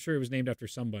Edward. I'm sure it was named after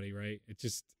somebody, right? It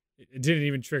didn't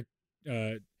even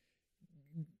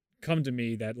come to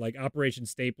me that like Operation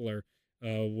Stapler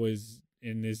was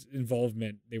in his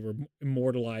involvement. They were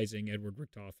immortalizing Edward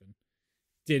Richtofen.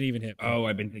 Didn't even hit me. Oh,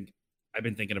 I've been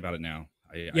thinking about it now.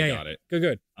 I got it.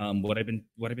 Good. What I've been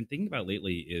thinking about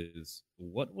lately is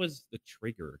what was the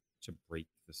trigger to break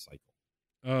the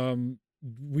cycle?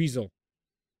 Weasel.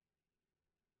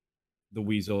 The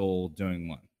Weasel doing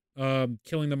what?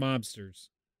 Killing the mobsters.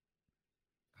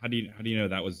 How do you know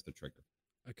that was the trigger?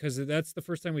 Because that's the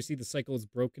first time we see the cycle is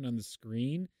broken on the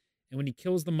screen, and when he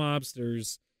kills the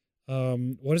mobsters,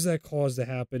 what does that cause to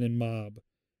happen in Mob?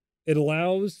 It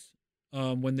allows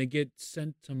when they get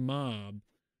sent to Mob.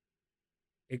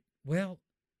 See,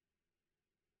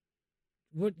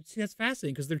 that's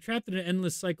fascinating because they're trapped in an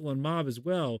endless cycle in Mob as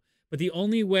well. But the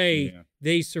only way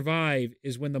they survive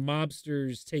is when the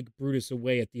mobsters take Brutus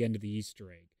away at the end of the Easter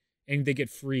egg, and they get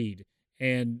freed.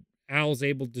 And Al's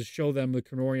able to show them the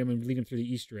Chronorium and lead them through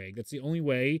the Easter egg. That's the only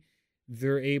way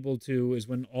they're able to, is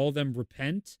when all of them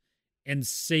repent and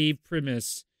save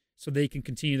Primus so they can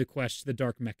continue the quest to the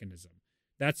Dark Mechanism.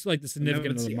 That's like the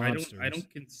significance of the mobsters.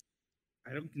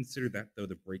 I don't consider that though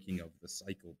the breaking of the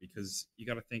cycle, because you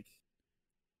got to think,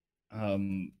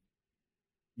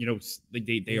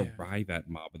 they arrive at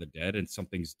Mob of the Dead and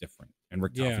something's different, and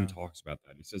Richtofen talks about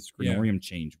that. He says Chronorium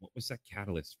change. What was that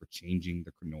catalyst for changing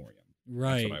the Chronorium?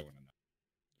 Right. That's what I want to know.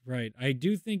 Right. I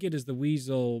do think it is the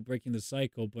Weasel breaking the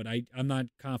cycle, but I'm not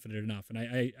confident enough, and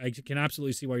I can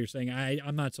absolutely see why you're saying.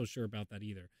 I'm not so sure about that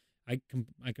either. I can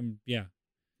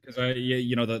because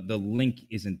the link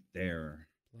isn't there.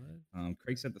 Blood?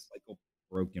 Craig said the cycle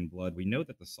broke in blood. We know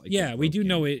that the cycle. Yeah, we do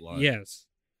know it. Blood. Yes,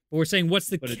 but we're saying what's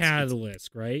the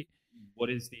catalyst, right? What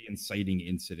is the inciting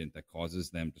incident that causes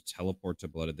them to teleport to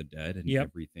Blood of the Dead and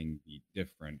everything be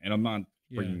different? And I'm not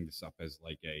bringing this up as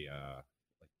like to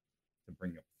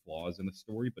bring up flaws in the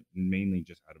story, but mainly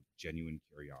just out of genuine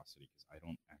curiosity, because I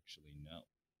don't actually know.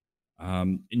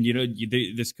 And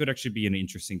this could actually be an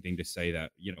interesting thing to say,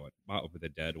 that at Mob of the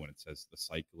Dead, when it says the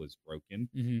cycle is broken,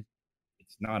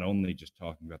 it's not only just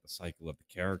talking about the cycle of the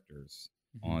characters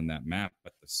on that map,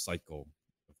 but the cycle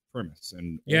of Primus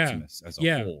and Ultimus as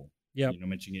a whole. Yeah,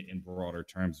 mentioning it in broader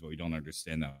terms, but we don't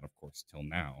understand that, of course, till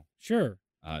now. Sure.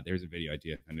 There's a video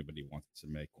idea if anybody wants to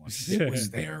make one. It was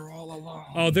there all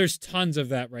along. Oh, there's tons of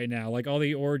that right now. Like all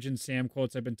the Origin Sam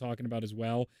quotes I've been talking about as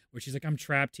well, where she's like, I'm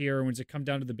trapped here. And when they come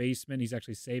down to the basement, he's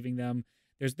actually saving them.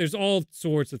 There's all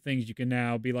sorts of things you can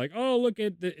now be like, oh, look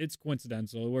it's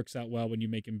coincidental. It works out well when you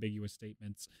make ambiguous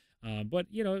statements. But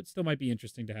it still might be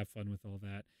interesting to have fun with all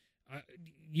that.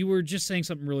 You were just saying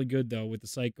something really good though with the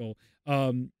cycle.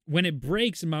 When it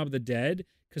breaks in Mob of the Dead,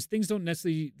 because things don't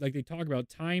necessarily, like they talk about,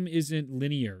 time isn't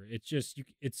linear. It's just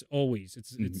it's always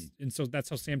it's and so that's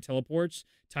how Sam teleports.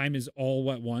 Time is all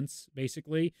at once,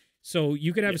 basically. So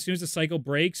you could have as soon as the cycle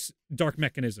breaks, Dark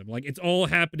Mechanism, like it's all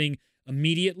happening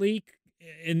immediately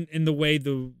in the way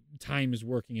the time is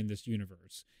working in this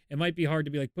universe. It might be hard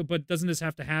to be like, but doesn't this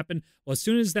have to happen? Well, as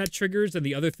soon as that triggers, then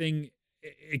the other thing.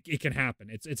 It can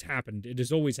happen. It's happened. It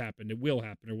has always happened. It will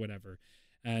happen, or whatever.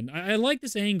 And I like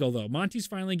this angle though. Monty's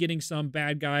finally getting some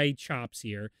bad guy chops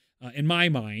here. In my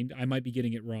mind, I might be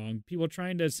getting it wrong. People are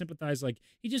trying to sympathize, like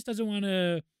he just doesn't want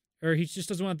to, or he just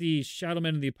doesn't want the Shadowmen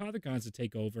and the Apothicons to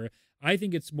take over. I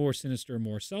think it's more sinister and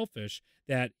more selfish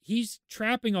that he's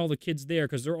trapping all the kids there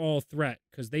because they're all a threat.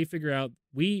 Because they figure out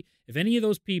if any of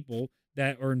those people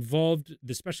that are involved,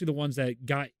 especially the ones that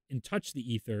got in touch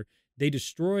the ether, they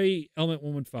destroy Element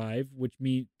 115, which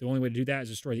means the only way to do that is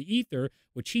destroy the ether,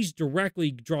 which he's directly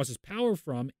draws his power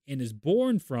from and is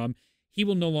born from. He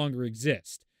will no longer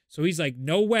exist. So he's like,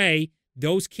 no way,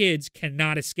 those kids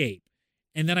cannot escape.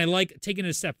 And then I like taking it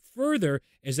a step further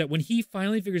is that when he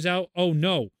finally figures out, oh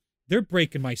no, they're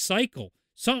breaking my cycle,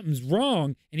 something's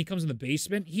wrong, and he comes in the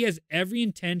basement, he has every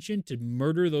intention to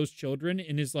murder those children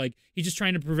and is like, he's just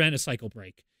trying to prevent a cycle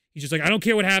break. He's just like, I don't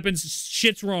care what happens,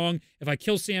 shit's wrong. If I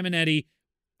kill Sam and Eddie,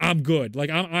 I'm good. Like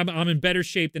I'm in better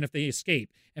shape than if they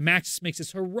escape. And Max makes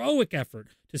this heroic effort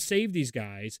to save these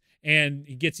guys, and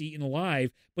he gets eaten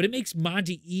alive. But it makes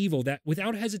Monty evil that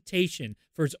without hesitation,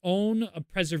 for his own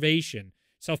preservation,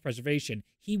 self-preservation,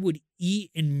 he would eat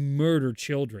and murder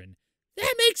children.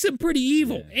 That makes him pretty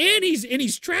evil, Yeah. and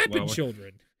he's trapping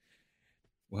children.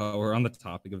 Well, we're on the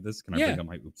topic of this. Can I bring up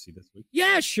my oopsie this week?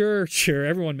 Yeah, sure.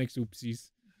 Everyone makes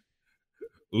oopsies.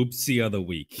 Oopsie of the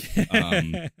week.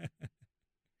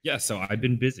 Yeah, so I've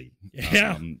been busy.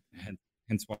 Yeah.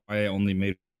 Hence why I only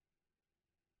made.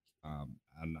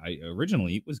 And I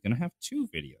originally was gonna have 2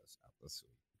 videos out this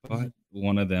week, but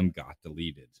one of them got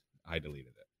deleted. I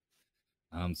deleted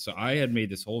it. So I had made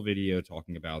this whole video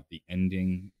talking about the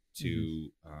ending to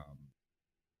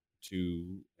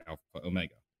Alpha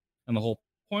Omega, and the whole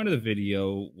point of the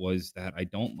video was that I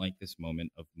don't like this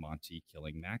moment of Monty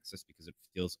killing Maxis because it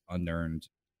feels unearned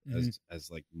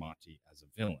as like Monty as a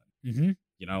villain,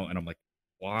 you know. And I'm like,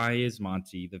 why is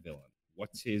Monty the villain?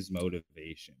 What's his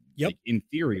motivation? Yep. Like, in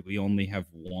theory, we only have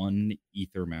one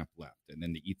ether map left, and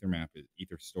then the ether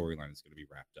storyline is going to be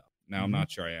wrapped up. Now, I'm not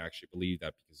sure I actually believe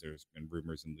that because there's been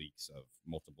rumors and leaks of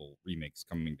multiple remakes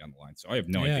coming down the line. So I have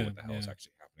no idea what the hell is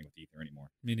actually happening with ether anymore.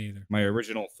 Me neither. My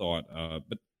original thought,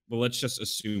 but let's just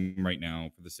assume right now,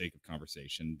 for the sake of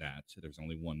conversation, that there's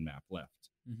only one map left.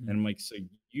 And I'm like, so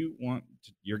you're going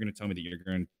to tell me that you're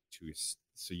going to,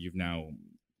 so you've now,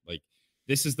 like,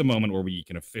 this is the moment where we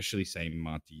can officially say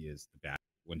Monty is the bad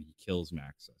when he kills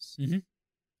Maxis.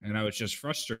 And I was just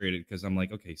frustrated because I'm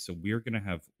like, okay, so we're going to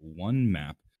have one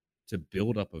map to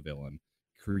build up a villain,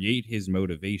 create his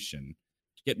motivation,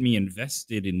 get me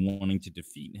invested in wanting to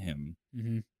defeat him.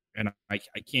 And I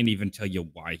can't even tell you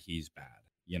why he's bad,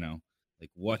 you know? Like,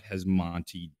 what has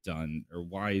Monty done, or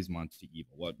why is Monty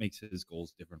evil? What makes his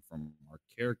goals different from our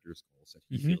character's goals that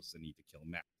he feels the need to kill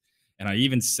Max? And I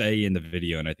even say in the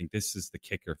video, and I think this is the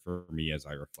kicker for me as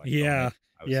I reflect on it.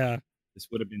 Like, this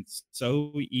would have been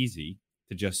so easy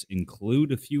to just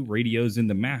include a few radios in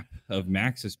the map of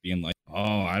Maxis being like,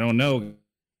 oh, I don't know,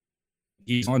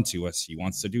 he's on to us, he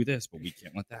wants to do this, but we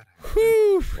can't let that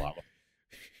happen. Blah, blah.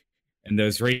 And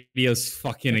those radios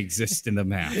fucking exist in the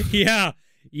map. Yeah.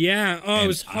 Oh, it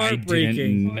was heartbreaking. I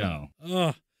didn't know.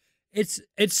 Oh, it's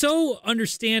so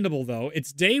understandable though.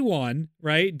 It's day 1,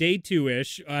 right? Day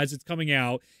 2-ish as it's coming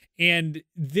out, and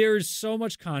there's so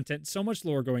much content, so much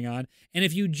lore going on. And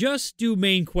if you just do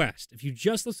main quest, if you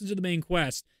just listen to the main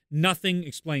quest, nothing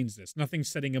explains this. Nothing's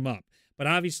setting him up. But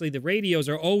obviously the radios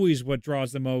are always what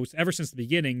draws the most, ever since the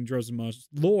beginning, draws the most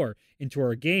lore into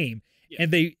our game. Yeah.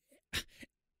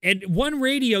 And one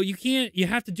radio, you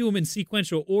have to do them in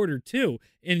sequential order too.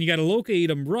 And you got to locate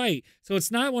them right. So it's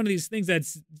not one of these things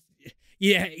that's,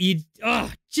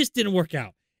 just didn't work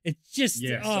out. It just,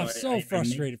 so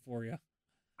frustrated for you.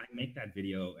 I make that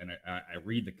video and I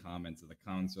read the comments, and the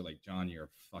comments are like, John, you're a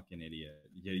fucking idiot.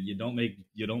 You don't make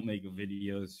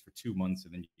videos for 2 months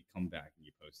and then you come back and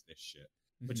you post this shit,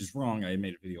 which is wrong. I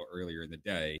made a video earlier in the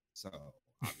day. So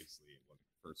obviously it wasn't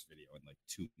the first video in like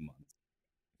 2 months.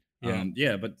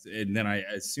 And then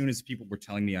as soon as people were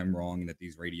telling me I'm wrong and that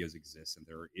these radios exist and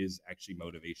there is actually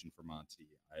motivation for Monty,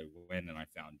 I went and I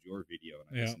found your video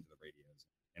and I listened to the radios.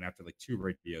 And after like 2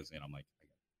 radios in, I'm like,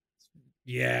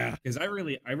 because I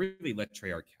really let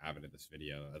Treyarch have it in this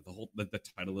video. The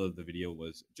title of the video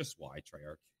was just why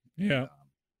Treyarch.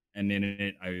 And in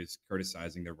it, I was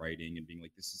criticizing their writing and being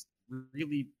like, this is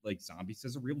really like Zombies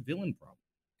has a real villain problem.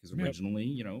 Because originally,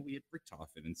 you know, we had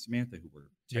Richtofen and Samantha who were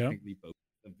technically both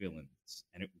the villains,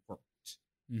 and it worked.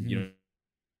 You know,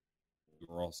 we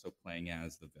were also playing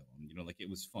as the villain, you know, like it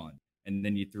was fun. And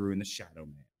then you threw in the Shadow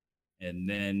Man, and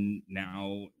then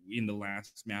now in the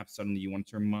last map suddenly you want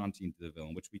to turn Monty into the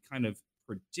villain, which we kind of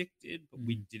predicted, but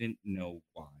we didn't know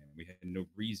why. We had no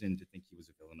reason to think he was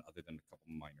a villain other than a couple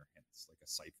minor hints, like a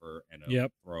cipher and a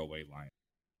throwaway line,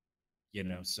 you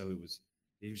know. So it was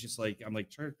just like, I'm like,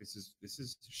 Treyarch, this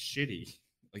is shitty.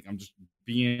 Like, I'm just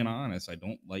being honest. I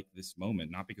don't like this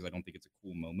moment, not because I don't think it's a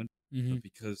cool moment, but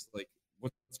because, like,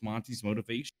 what's Monty's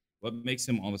motivation? What makes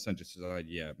him all of a sudden just decide,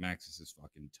 yeah, Maxis is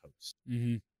fucking toast?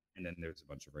 And then there's a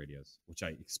bunch of radios, which I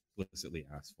explicitly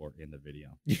asked for in the video.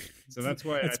 So that's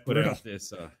why I put out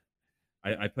this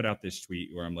I put out this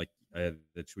tweet where I'm like,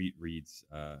 the tweet reads,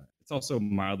 it's also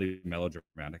mildly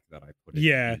melodramatic that I put it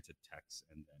Yeah. into text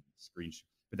and then screenshot.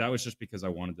 But that was just because I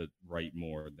wanted to write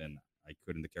more than I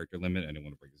could in the character limit. I didn't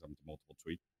want to break this up into multiple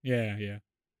tweets. Yeah, yeah.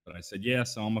 But I said, yeah,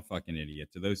 so I'm a fucking idiot.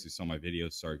 To those who saw my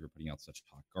videos, sorry for putting out such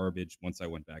hot garbage. Once I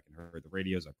went back and heard the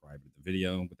radios, I privated the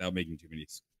video without making too many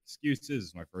excuses. This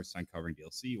is my first time covering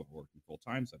DLC while working full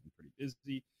time, so I've been pretty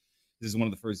busy. This is one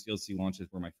of the first DLC launches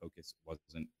where my focus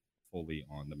wasn't fully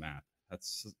on the map.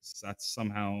 That's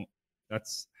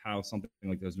how something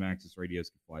like those Maxis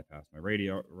radios can fly past my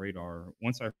radar.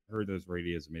 Once I heard those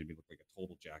radios, it made me look like a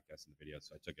total jackass in the video,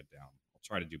 so I took it down. I'll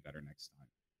try to do better next time.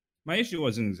 My issue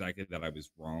wasn't exactly that I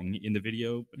was wrong in the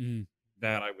video, but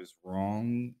that I was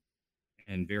wrong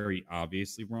and very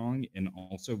obviously wrong, and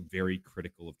also very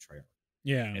critical of Treyarch.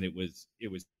 Yeah, and it was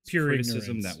pure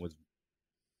criticism ignorance.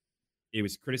 It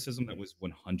was criticism that was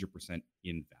 100%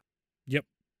 invalid. Yep.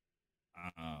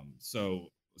 So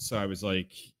I was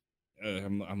like,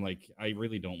 I'm like, I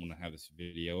really don't want to have this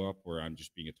video up where I'm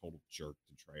just being a total jerk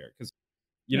to Treyarch, because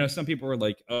you know, some people are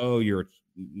like, oh,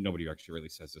 nobody actually really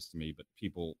says this to me, but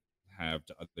people have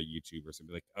to other YouTubers and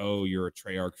be like, oh, you're a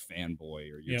Treyarch fanboy,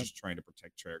 or you're just trying to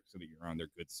protect Treyarch so that you're on their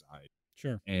good side.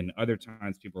 Sure. And other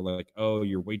times people are like, oh,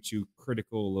 you're way too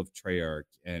critical of Treyarch.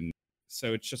 And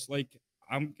so it's just like,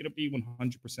 I'm going to be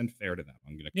 100% fair to them.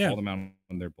 I'm going to call them out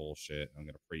on their bullshit. I'm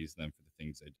going to praise them for the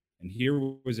things they do. And here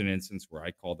was an instance where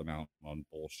I called them out on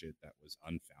bullshit that was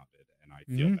unfounded, and I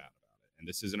feel bad about it. And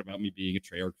this isn't about me being a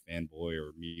Treyarch fanboy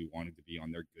or me wanting to be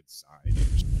on their good side.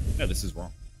 No, this is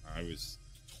wrong. I was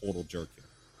a total jerk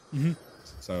here.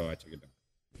 So I took it down.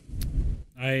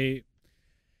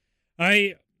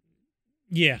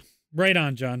 Yeah, right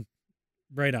on, John.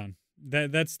 Right on.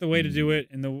 That's the way to do it.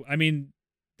 And I mean,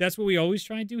 that's what we always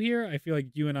try and do here. I feel like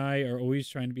you and I are always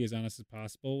trying to be as honest as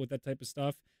possible with that type of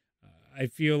stuff. I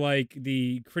feel like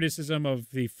the criticism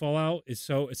of the Fallout is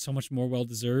so much more well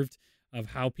deserved, of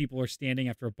how people are standing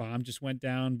after a bomb just went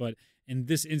down. But in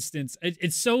this instance,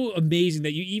 it's so amazing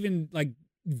that you even like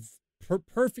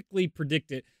perfectly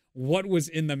predicted what was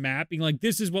in the map, being like,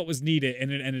 this is what was needed, and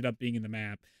it ended up being in the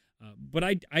map. But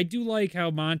I do like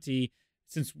how Monty,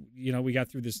 since we got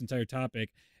through this entire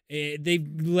topic, they've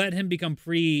let him become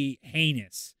pretty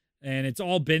heinous. And it's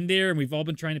all been there, and we've all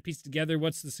been trying to piece together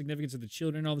what's the significance of the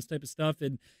children, all this type of stuff,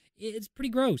 and it's pretty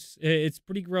gross. It's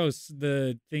pretty gross,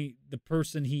 the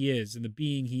person he is and the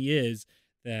being he is.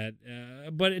 But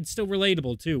it's still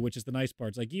relatable too, which is the nice part.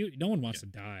 It's like no one wants to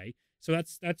die, so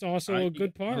that's also a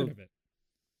good part of it.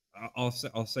 I'll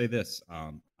say this.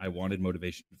 I wanted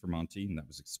motivation for Monty, and that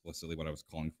was explicitly what I was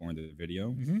calling for in the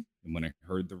video. And when I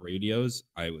heard the radios,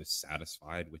 I was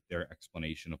satisfied with their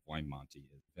explanation of why Monty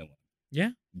is a villain.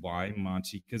 Yeah. Why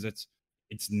Monty? Because it's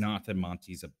not that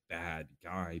Monty's a bad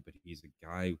guy, but he's a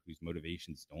guy whose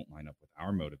motivations don't line up with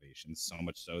our motivations, so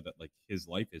much so that like his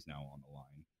life is now on the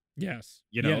line. Yes.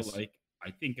 Like I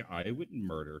think I would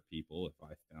murder people if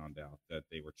I found out that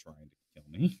they were trying to kill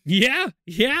me.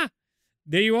 Yeah.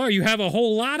 There you are. You have a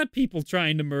whole lot of people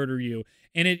trying to murder you,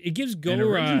 and it gives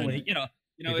Goran.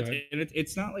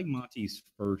 It's not like Monty's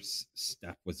first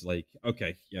step was like,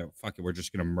 okay, fuck it, we're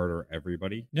just gonna murder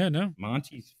everybody. No.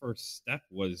 Monty's first step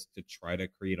was to try to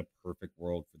create a perfect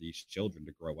world for these children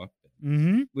to grow up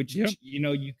in, which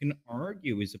you can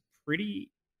argue is a pretty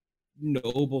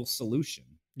noble solution.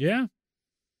 Yeah.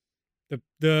 If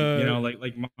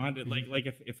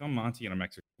I'm Monty and I'm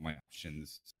exercising my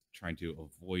options, trying to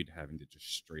avoid having to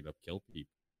just straight up kill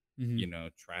people,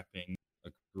 trapping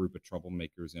a group of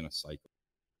troublemakers in a cycle,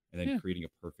 and then creating a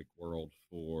perfect world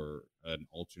for an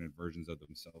alternate versions of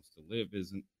themselves to live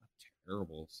isn't a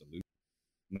terrible solution.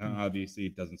 Now, obviously,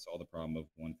 it doesn't solve the problem of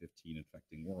 115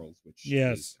 infecting worlds, which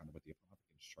is kind of what the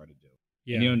Apothicons try to do.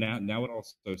 Yeah. And now it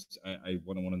also,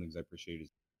 one of the things I appreciate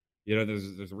is,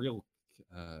 there's a real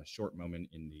short moment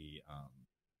in the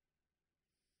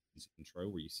intro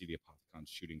where you see the Apothicons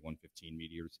shooting 115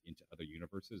 meteors into other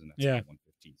universes, and that's how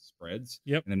 115 spreads.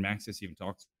 Yep. And then Maxis even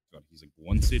talks about it. He's like,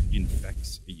 once it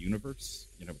infects a universe,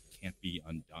 it can't be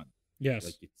undone. Yes.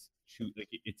 Like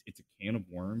it's a can of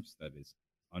worms that is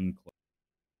unclosed.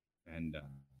 And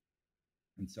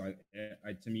so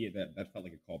to me that felt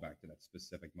like a callback to that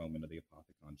specific moment of the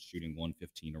Apothicons shooting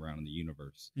 115 around in the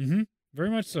universe. Very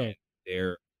much so.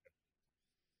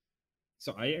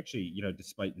 So I actually,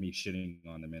 despite me shitting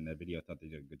on them in that video, I thought they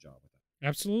did a good job with that.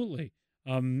 Absolutely.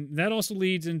 That also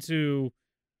leads into,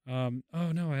 I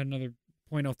had another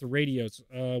point off the radios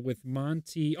with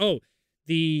Monty.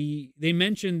 They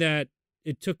mentioned that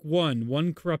it took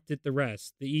one corrupted the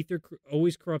rest. The ether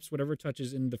always corrupts whatever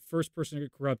touches, and the first person to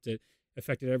get corrupted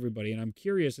affected everybody. And I'm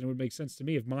curious, and it would make sense to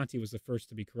me if Monty was the first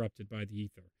to be corrupted by the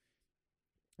ether,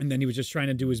 and then he was just trying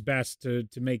to do his best to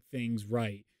make things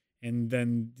right. And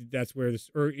then that's where this,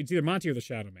 or it's either Monty or the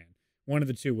Shadow Man. One of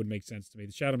the two would make sense to me.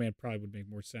 The Shadow Man probably would make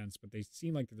more sense, but they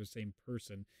seem like they're the same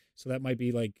person. So that might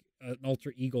be like an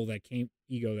alter ego that came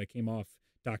off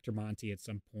Dr. Monty at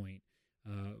some point.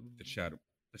 The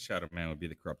Shadow Man would be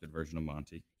the corrupted version of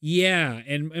Monty. Yeah,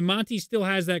 and Monty still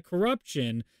has that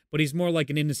corruption, but he's more like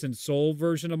an innocent soul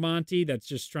version of Monty that's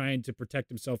just trying to protect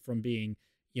himself from being,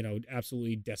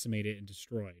 absolutely decimated and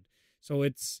destroyed. So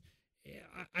it's,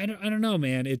 I don't know,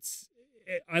 man.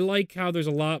 I like how there's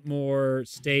a lot more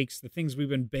stakes. The things we've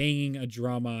been banging a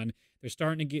drum on, they're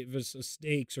starting to give us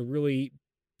stakes, or really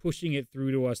pushing it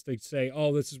through to us to say,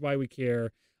 oh, this is why we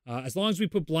care. As long as we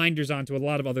put blinders onto a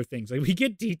lot of other things. Like, we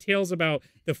get details about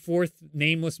the fourth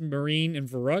nameless Marine in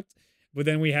Verrückt, but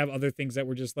then we have other things that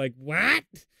we're just like, what?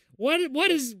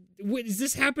 What is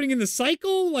this happening in the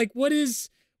cycle? Like,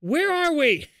 where are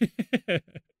we?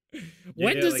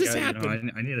 When does this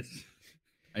happen? I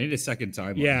need a second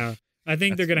timeline. Yeah, I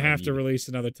think they're going to have to release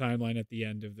another timeline at the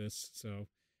end of this. So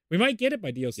we might get it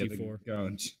by DLC 4.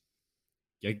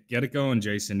 Get it going,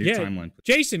 Jason. New timeline.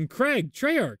 Jason, Craig,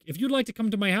 Treyarch, if you'd like to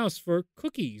come to my house for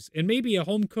cookies and maybe a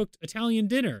home-cooked Italian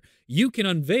dinner, you can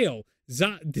unveil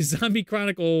the Zombie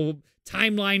Chronicle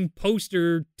timeline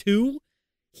poster 2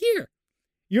 here.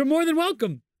 You're more than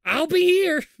welcome. I'll be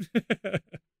here.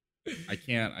 I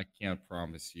can't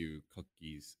promise you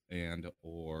cookies and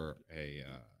or a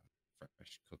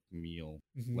fresh cooked meal,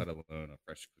 let alone a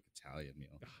fresh cooked Italian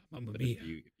meal. Mamma but mia. if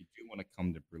you do want to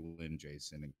come to Berlin,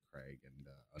 Jason and Craig, and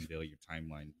unveil your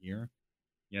timeline here,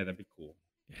 yeah, that'd be cool.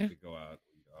 Yeah. We could go out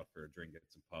for a drink at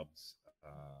some pubs.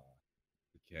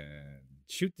 We can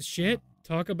shoot the shit,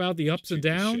 talk about the ups and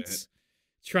downs,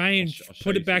 try and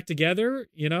put it back together.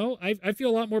 I feel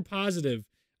a lot more positive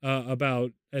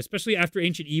about, especially after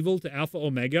Ancient Evil to Alpha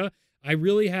Omega. I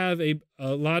really have a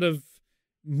lot of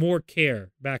more care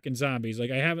back in zombies.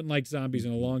 Like, I haven't liked zombies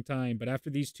in a long time, but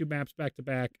after these 2 maps back to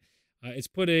back, it's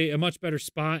put a much better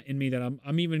spot in me that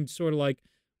I'm even sort of like,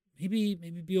 maybe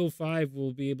BO5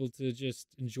 will be able to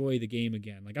just enjoy the game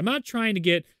again. Like, I'm not trying to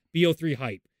get BO3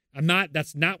 hype.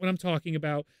 That's not what I'm talking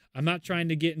about. I'm not trying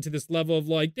to get into this level of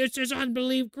like, this is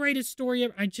unbelievable, greatest story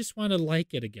ever. I just want to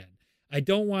like it again. I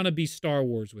don't want to be Star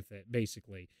Wars with it,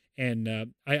 basically.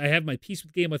 And I have my piece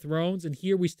with Game of Thrones, and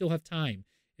here we still have time.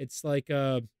 It's like,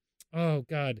 oh,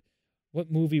 God,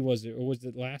 what movie was it? Or was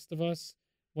it Last of Us?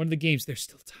 One of the games, there's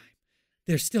still time.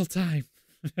 There's still time.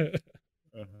 Yeah,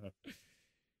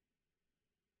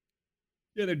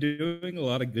 they're doing a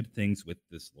lot of good things with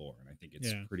this lore, and I think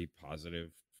it's pretty positive.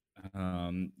 I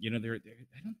don't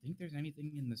think there's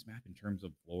anything in this map in terms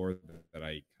of lore that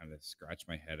I kind of scratch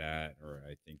my head at, or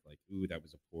I think like, ooh, that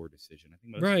was a poor decision. I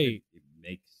think most of it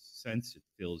makes sense. It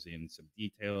fills in some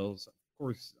details. Of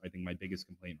course, I think my biggest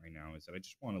complaint right now is that I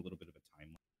just want a little bit of a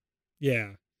timeline.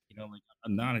 Yeah. Like,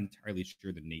 I'm not entirely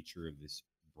sure the nature of this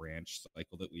branch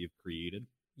cycle that we have created.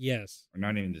 Yes. Or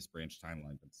not even this branch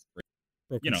timeline, but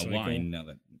broken cycle. Line now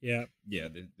that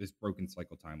this broken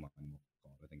cycle timeline.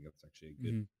 I think that's actually a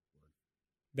good word.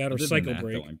 That or cycle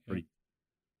break. Though, I'm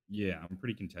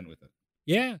pretty content with it.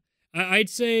 Yeah, I'd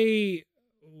say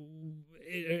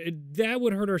that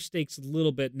would hurt our stakes a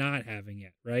little bit not having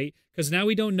it, right? Because now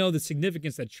we don't know the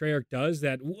significance that Treyarch does.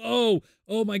 That, whoa,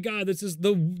 oh my God, this is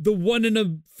the 1 in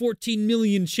a 14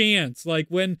 million chance. Like,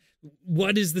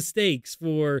 what is the stakes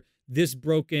for this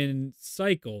broken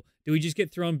cycle? Do we just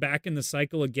get thrown back in the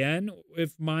cycle again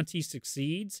if Monty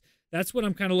succeeds? That's what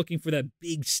I'm kind of looking for, that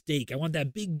big stake. I want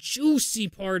that big juicy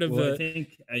part of the.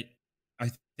 I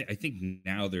think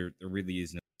now there really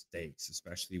is no stakes,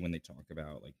 especially when they talk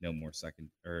about like no more second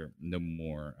or no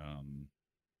more.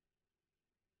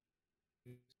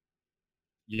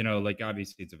 Like,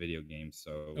 obviously it's a video game,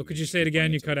 so. Oh, could you say it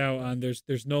again? You cut out on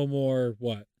there's no more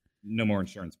what? No more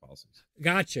insurance policies.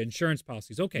 Gotcha, insurance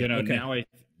policies. Okay. Okay.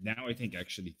 Now I think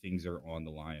actually things are on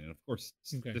the line, and of course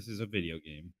this is a video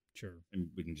game. Sure. And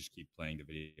we can just keep playing the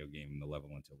video game and the level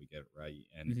until we get it right.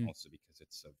 And also because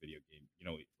it's a video game,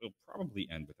 it'll probably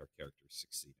end with our characters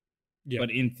succeeding. Yeah.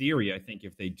 But in theory, I think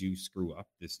if they do screw up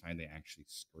this time, they actually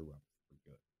screw up for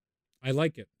good. I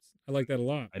like it. I like that a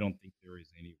lot. I don't think there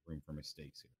is any room for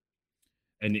mistakes here.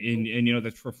 And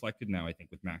that's reflected now, I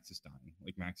think, with Maxis dying.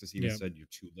 Like, Maxis even said, you're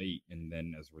too late. And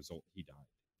then as a result, he died.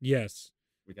 Yes.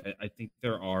 I think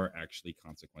there are actually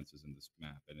consequences in this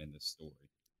map and in this story.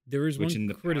 There is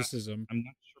one criticism. I'm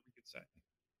not sure we could say.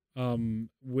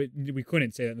 We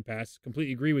couldn't say that in the past.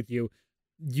 Completely agree with you.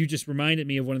 You just reminded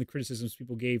me of one of the criticisms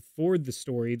people gave for the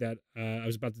story that I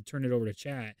was about to turn it over to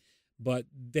chat. but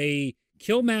they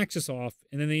kill Maxis off,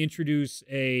 and then they introduce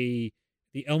the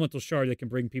elemental shard that can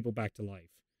bring people back to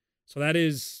life. So that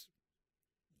is,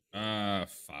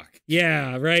 fuck.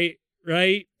 yeah, right.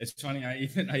 It's funny. I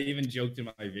even joked in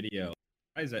my video.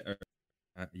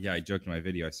 Yeah, I joked in my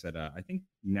video. I said, I think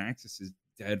Naxxus is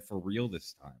dead for real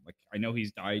this time. Like, I know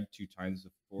he's died 2 times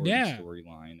before in the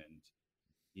storyline, and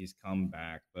he's come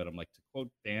back. But I'm like, to quote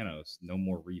Thanos, no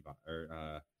more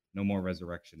no more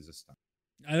resurrections this time.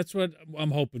 That's what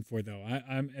I'm hoping for, though.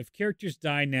 I'm if characters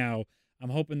die now, I'm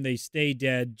hoping they stay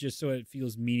dead just so it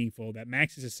feels meaningful. That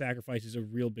Maxis' sacrifice is a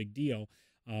real big deal.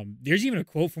 There's even a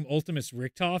quote from Ultimus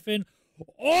Richtofen.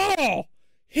 Oh,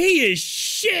 he is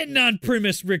shitting on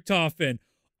Primus Richtofen.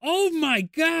 Oh my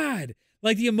God.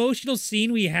 Like the emotional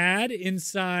scene we had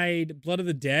inside Blood of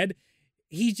the Dead.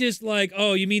 He's just like,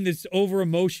 oh, you mean this over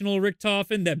emotional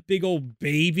Richtofen, that big old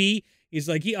baby? He's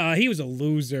like, he was a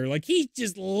loser. Like he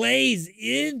just lays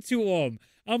into him.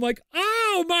 I'm like,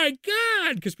 oh my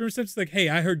God. Because Primus is like, hey,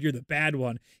 I heard you're the bad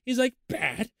one. He's like,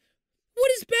 bad?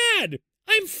 What is bad?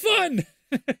 I'm fun.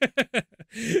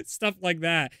 Stuff like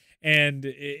that. And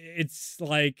it's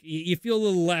like you feel a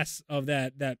little less of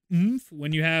that oomph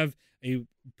when you have a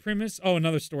Primus. Oh,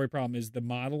 another story problem is the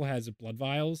model has blood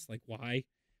vials. Like, why?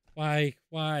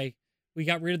 We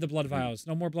got rid of the blood vials.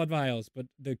 No more blood vials. But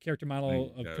the character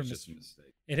model of Primus, just a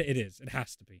mistake. It is. It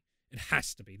has to be. It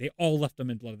has to be. They all left them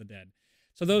in Blood of the Dead.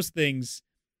 So those things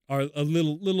are a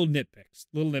little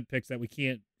nitpicks that we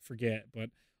can't forget. But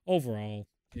overall,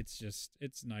 it's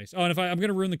nice. Oh, and I'm going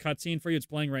to ruin the cutscene for you. It's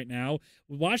playing right now.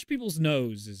 Watch people's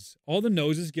noses. All the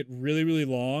noses get really, really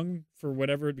long for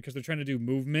whatever, because they're trying to do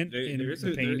movement in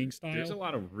the painting style. There's a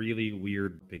lot of really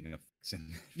weird big effects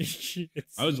in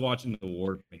I was watching the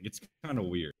warping. It's kind of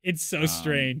weird. It's so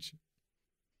strange.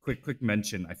 Quick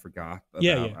mention. I forgot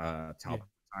about topic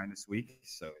time this week.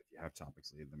 So if you have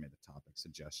topics, leave them in the topic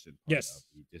suggestion part of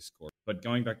the Discord. But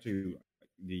going back to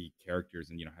the characters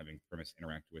and having Primus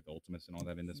interact with Ultimus and all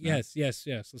that in this map. Yes.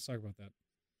 Let's talk about that.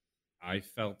 I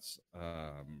felt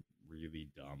really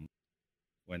dumb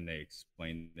when they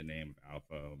explained the name of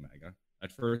Alpha Omega.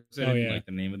 At first, they didn't like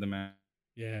the name of the map.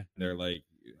 Yeah, they're like,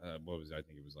 what was it? I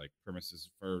think it was like Primus is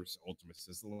first, Ultimus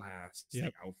is last,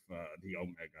 the Alpha, the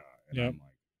Omega, and I'm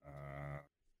like,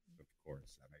 of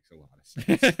course, that makes a lot of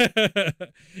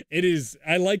sense. It is.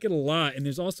 I like it a lot, and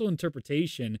there's also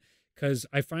interpretation. Because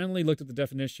I finally looked at the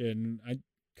definition,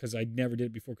 because I never did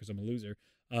it before because I'm a loser.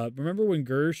 Remember when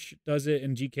Gersh does it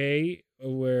in GK,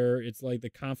 where it's like the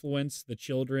confluence, the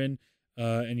children,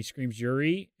 and he screams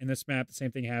Yuri? In this map, the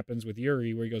same thing happens with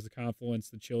Yuri, where he goes the confluence,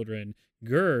 the children,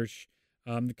 Gersh.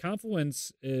 The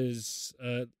confluence is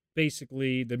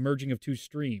basically the merging of 2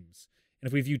 streams. And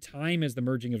if we view time as the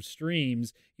merging of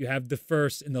streams, you have the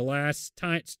first and the last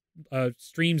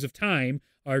streams of time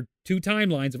are 2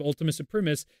 timelines of Ultimus and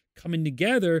Primus coming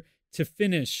together to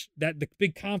finish the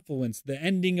big confluence, the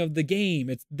ending of the game.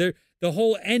 It's the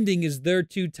whole ending is their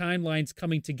 2 timelines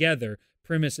coming together,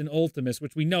 Primus and Ultimus,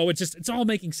 which we know it's all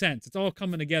making sense. It's all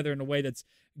coming together in a way that's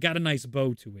got a nice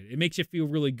bow to it. It makes you feel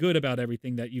really good about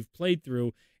everything that you've played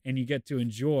through and you get to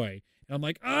enjoy. And I'm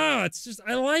like, it's just,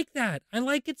 I like that. I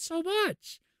like it so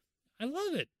much. I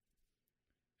love it.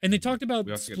 And they talked about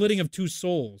splitting of 2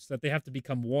 souls, that they have to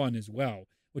become one as well,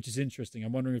 which is interesting.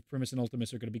 I'm wondering if Primus and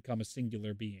Ultimus are going to become a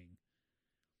singular being.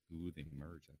 Ooh, they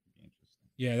merge. That would be interesting.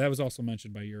 Yeah, that was also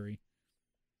mentioned by Yuri.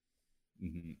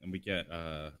 Mm-hmm. And we get,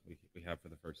 we have for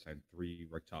the first time 3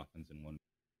 Richtofens in one.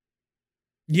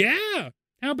 Yeah!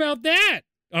 How about that?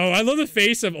 Oh, I love the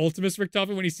face of Ultimus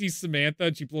Richtofen when he sees Samantha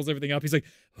and she pulls everything up. He's like,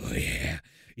 oh,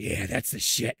 yeah, that's the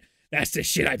shit. That's the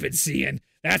shit I've been seeing.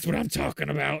 That's what I'm talking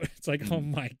about. It's like, oh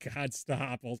my God,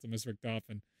 stop, Ultimus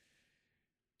Richtofen.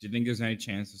 Do you think there's any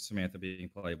chance of Samantha being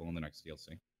playable in the next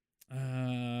DLC?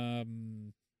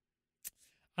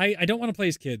 I don't want to play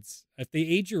as kids. If they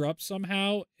age her up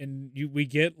somehow and we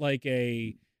get like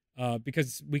a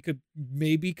because we could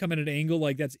maybe come at an angle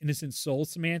like that's Innocent Soul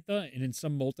Samantha, and in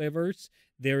some multiverse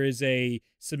there is a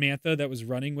Samantha that was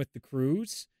running with the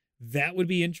crews. That would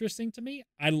be interesting to me.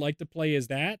 I'd like to play as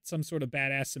that, some sort of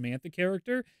badass Samantha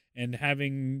character, and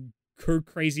having her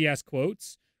crazy ass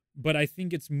quotes. But I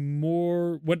think it's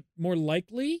more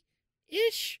likely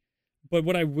ish. But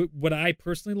what I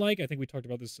personally like, I think we talked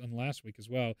about this on last week as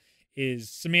well, is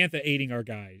Samantha aiding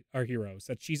our heroes,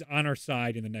 that she's on our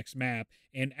side in the next map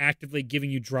and actively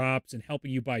giving you drops and helping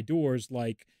you buy doors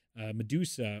like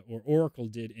Medusa or Oracle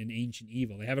did in Ancient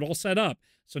Evil. They have it all set up,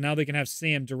 so now they can have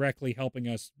Sam directly helping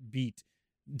us beat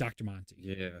Dr. Monty.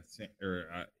 Yeah,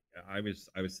 I was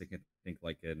think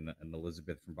like an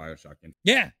Elizabeth from Bioshock, and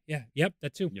Yeah, yeah, yep,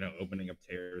 that too. opening up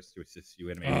tears to assist you,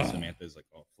 and maybe Oh, Samantha's like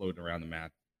all floating around the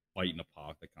map, fighting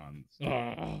Apothicons,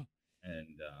 oh.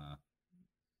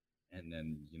 and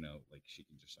then like she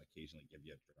can just occasionally give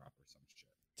you a drop or some shit.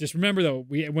 Just remember though,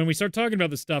 when we start talking about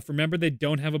this stuff, remember they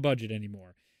don't have a budget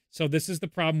anymore. So this is the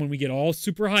problem when we get all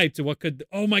super hyped to what could,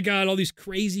 oh my God, all these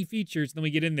crazy features. And then we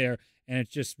get in there and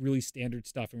it's just really standard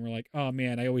stuff. And we're like, oh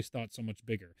man, I always thought so much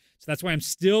bigger. So that's why I'm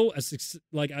still,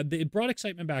 it brought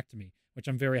excitement back to me, which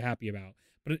I'm very happy about.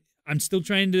 But I'm still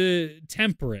trying to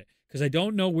temper it because I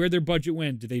don't know where their budget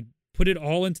went. Do they put it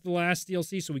all into the last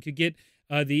DLC so we could get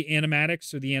the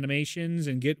animatics or the animations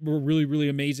and get a really, really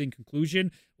amazing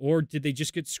conclusion? Or did they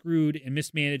just get screwed and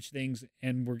mismanage things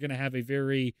and we're going to have a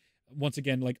very, once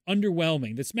again, like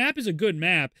underwhelming. This map is a good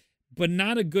map, but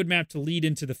not a good map to lead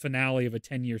into the finale of a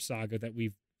 10-year saga that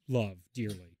we've loved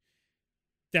dearly.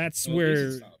 That's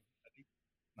where...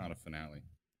 Not a finale.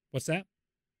 What's that?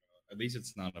 At least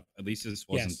it's not a. At least this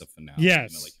wasn't the finale.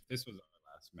 Yes. Like if this was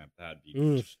our last map, that'd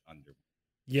be under.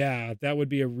 Yeah, that would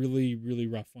be a really, really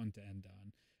rough one to end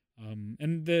on.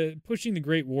 And the pushing the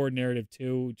Great War narrative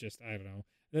too, just I don't know.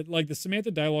 Like the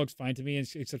Samantha dialogue's fine to me,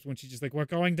 except when she's just like, "We're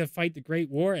going to fight the Great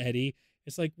War, Eddie."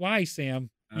 It's like, why, Sam?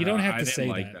 You don't have to say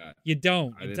that. You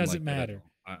don't. It doesn't matter.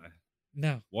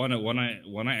 No. One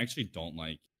I actually don't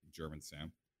like German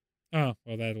Sam. Oh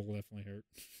well, that'll definitely hurt.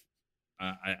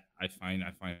 I find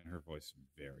her voice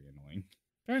very annoying.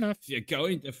 Fair enough. You're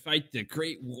going to fight the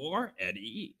Great War,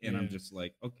 Eddie, and I'm just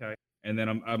like, okay. And then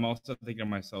I'm also thinking to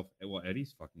myself, well,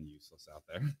 Eddie's fucking useless out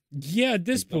there. Yeah, at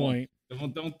this point,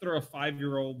 don't throw a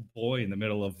 5-year-old boy in the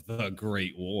middle of the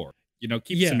Great War.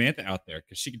 Keep Samantha out there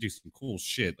because she can do some cool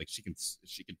shit. Like she can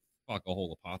fuck a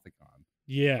whole Apothicon.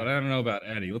 Yeah, but I don't know about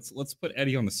Eddie. Let's put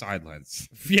Eddie on the sidelines.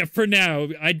 Yeah, for now,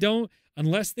 I don't.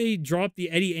 Unless they drop the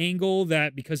Eddie angle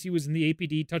that because he was in the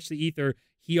APD, touch the ether,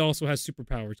 he also has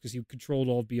superpowers because he controlled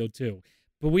all of BO2.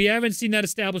 But we haven't seen that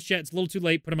established yet. It's a little too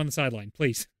late. Put him on the sideline,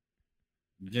 please.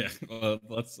 Yeah,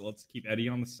 let's keep Eddie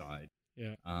on the side.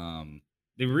 Yeah.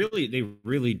 They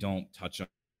really don't touch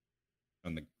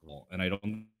on the goal, and I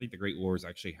don't think the Great War is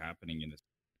actually happening in this.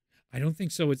 I don't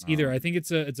think so. It's either. I think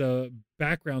it's a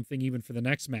background thing even for the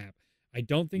next map. I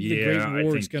don't think the Great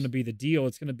War is going to be the deal.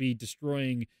 It's going to be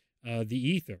destroying the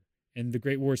ether, and the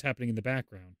Great War is happening in the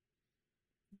background.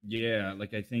 Yeah,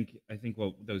 like I think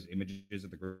what those images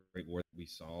of the Great War that we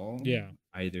saw,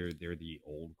 either they're the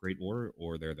old Great War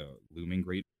or they're the looming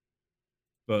Great.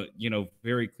 But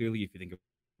very clearly, if you think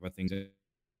about things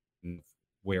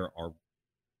where our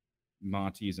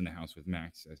Monty is in the house with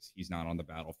Maxis, he's not on the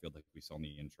battlefield like we saw in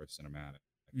the intro cinematic.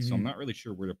 Mm-hmm. So I'm not really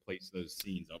sure where to place those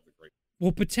scenes of the Great War.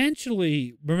 Well,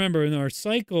 potentially, remember, in our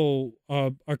cycle,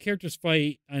 our characters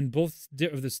fight on both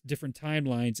of the different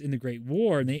timelines in the Great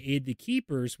War, and they aid the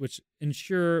Keepers, which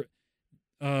ensure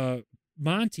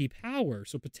Monty power.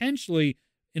 So potentially,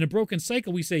 in a broken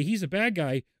cycle, we say he's a bad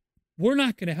guy. We're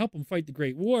not going to help him fight the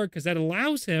Great War because that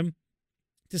allows him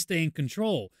to stay in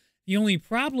control. The only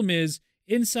problem is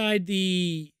inside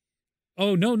the...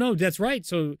 Oh, no, that's right.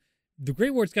 So the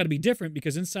Great War's got to be different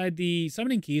because inside the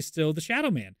Summoning Key is still the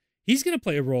Shadow Man. He's going to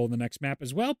play a role in the next map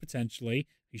as well, potentially.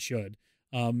 He should.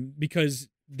 Because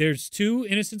there's 2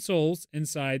 innocent souls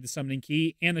inside the Summoning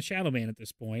Key and the Shadow Man at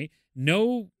this point.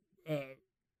 No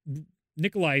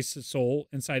Nikolai's soul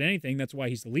inside anything. That's why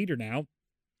he's the leader now.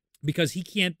 Because he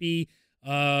can't be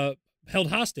held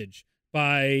hostage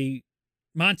by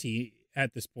Monty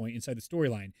at this point inside the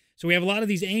storyline. So we have a lot of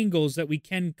these angles that we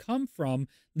can come from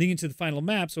leading to the final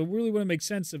map. So it really wouldn't make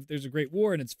sense if there's a Great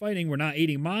War and it's fighting, we're not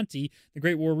aiding Monty. The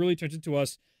Great War really turns into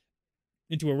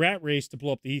a rat race to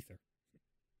blow up the ether.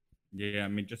 Yeah, I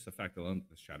mean, just the fact alone that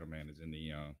the Shadow Man is in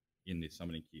the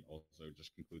Summoning Key also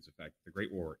just concludes the fact that the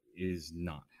Great War is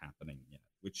not happening yet,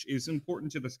 which is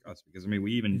important to discuss because, I mean,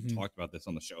 we even talked about this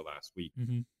on the show last week.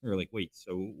 We were like, wait,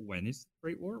 so when is the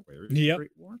Great War? Where is the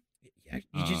Great War? Yeah,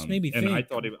 you just made me think. And I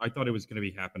thought it was going to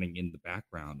be happening in the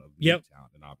background of Newtown,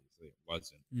 and obviously it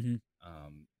wasn't.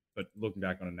 But looking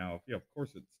back on it now, of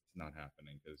course it's not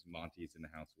happening because Monty's in the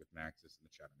house with Maxis and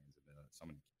the Shadow Man's in the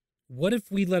Summoning Key. What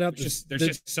if we let out there's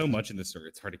just so much in this story.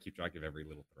 It's hard to keep track of every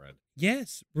little thread.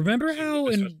 Yes. Remember how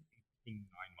in 9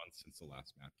 months since the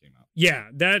last map came out. Yeah,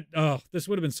 this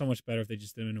would have been so much better if they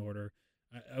just did it in order.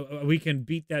 We can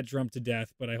beat that drum to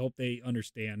death, but I hope they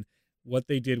understand what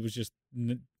they did was just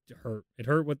hurt. It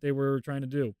hurt what they were trying to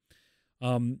do.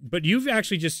 But you've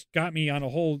actually just got me on a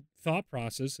whole thought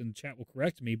process, and chat will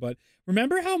correct me. But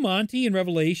remember how Monty in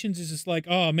Revelations is just like,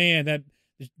 oh man, that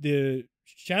the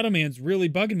Shadow Man's really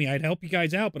bugging me. I'd help you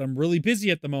guys out, but I'm really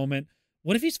busy at the moment.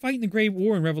 What if he's fighting the Great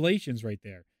War in Revelations right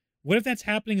there? What if that's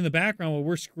happening in the background while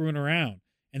we're screwing around?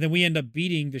 And then we end up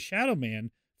beating the Shadow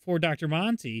Man for Dr.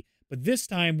 Monty. But this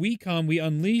time we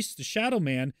unleash the Shadow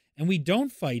Man, and we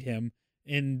don't fight him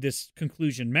in this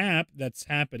conclusion map that's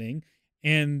happening.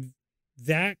 And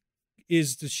that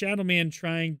is the Shadow Man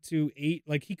trying to aid,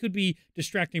 like he could be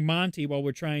distracting Monty while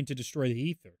we're trying to destroy the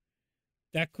ether.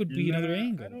 That could be another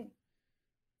angle. I don't,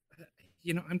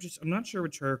 I'm not sure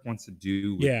what Treyarch wants to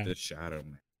do with the Shadow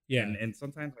Man. Yeah. And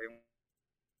sometimes I don't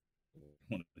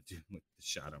want to do with the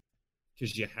Shadow,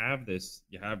 because you have these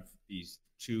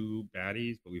two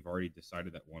baddies, but we've already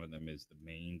decided that one of them is the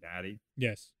main baddie.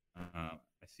 Yes. I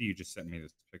see you just sent me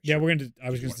this picture. Yeah, I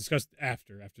was going to discuss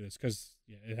after this, because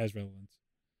it has relevance.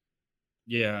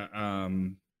 Yeah.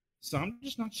 So I'm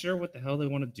just not sure what the hell they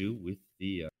want to do with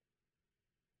the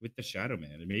Shadow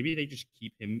Man, and maybe they just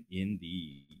keep him in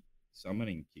the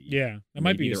summoning key. Yeah, that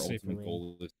might be a safer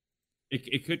role.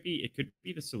 It could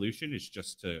be the solution is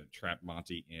just to trap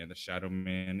Monty and the Shadow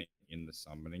Man in the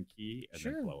summoning key and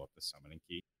then blow up the summoning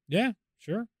key. Yeah,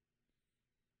 sure.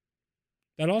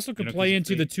 That also could play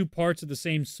into the two parts of the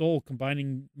same soul,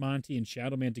 combining Monty and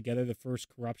Shadow Man together, the first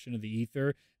corruption of the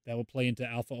ether. That will play into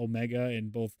Alpha Omega,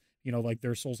 and both, like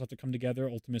their souls have to come together,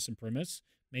 Ultimus and Primus.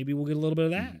 Maybe we'll get a little bit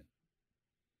of that. Mm-hmm.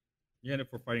 Yeah, and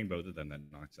if we're fighting both of them, that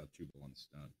knocks out two bullets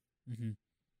done.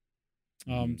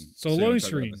 Mm-hmm. So loading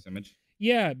screen.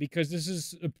 Yeah, because this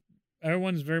is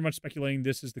everyone's very much speculating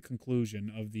this is the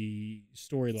conclusion of the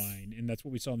storyline, and that's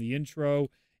what we saw in the intro.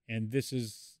 And this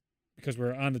is because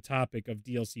we're on the topic of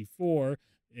DLC 4,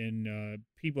 and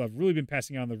people have really been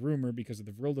passing on the rumor because of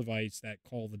the Vril device that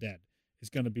Call of the Dead is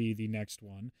going to be the next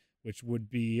one, which would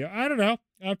be, I don't know,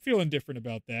 I'm feeling different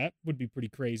about that. Would be pretty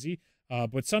crazy.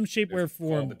 But some shape, way, or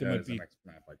form, there might be.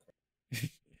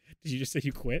 Did you just say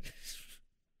you quit?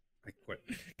 I quit.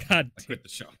 God, I quit the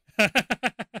show.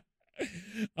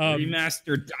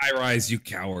 Remastered Die Rise, you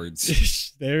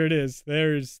cowards. There it is.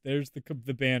 There's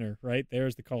the banner, right?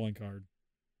 There's the calling card.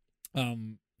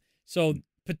 So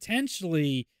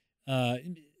potentially,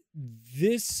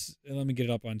 this. Let me get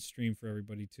it up on stream for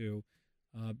everybody too.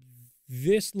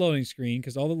 This loading screen,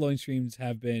 because all the loading screens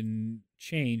have been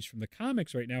changed from the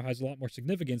comics right now, has a lot more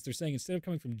significance. They're saying instead of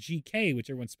coming from GK, which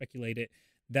everyone speculated,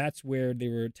 that's where they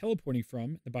were teleporting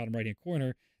from, the bottom right-hand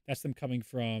corner. That's them coming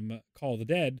from Call of the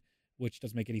Dead, which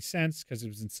doesn't make any sense because it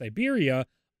was in Siberia,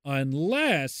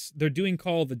 unless they're doing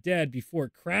Call of the Dead before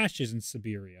it crashes in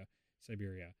Siberia.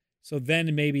 So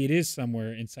then maybe it is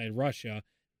somewhere inside Russia,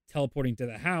 teleporting to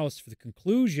the house for the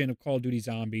conclusion of Call of Duty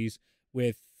Zombies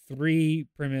with 3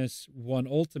 Primus, 1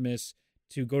 Ultimus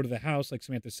to go to the house, like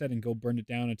Samantha said, and go burn it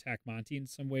down and attack Monty in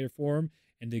some way or form,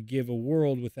 and to give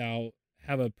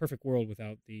have a perfect world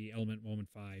without the Element Moment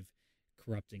 5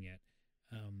 corrupting it.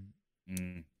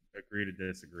 Agree to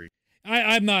disagree.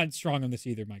 I'm not strong on this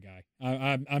either, my guy.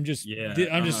 I'm just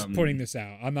putting this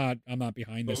out. I'm not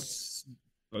behind this.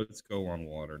 Boats go on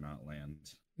water, not land.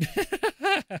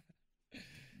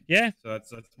 Yeah. So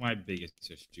that's my biggest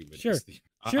issue with this.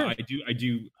 Sure. I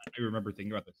remember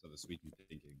thinking about this week and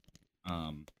thinking,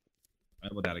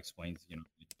 well, that explains,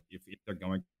 if they're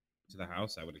going to the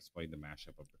house, I would explain the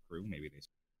mashup of the crew. Maybe they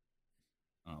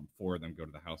 4 of them go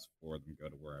to the house, 4 of them go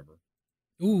to wherever.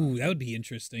 Ooh, that would be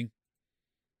interesting.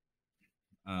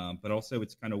 But also,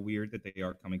 it's kind of weird that they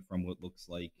are coming from what looks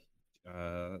like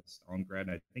Stalingrad.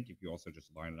 And I think if you also just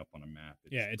line it up on a map,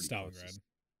 it's Stalingrad.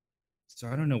 So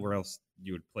I don't know where else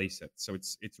you would place it. So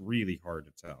it's really hard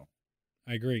to tell.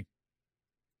 I agree.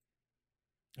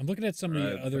 I'm looking at some of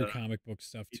the other comic book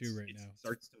stuff too right now. It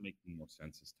starts to make more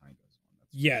sense as time goes on.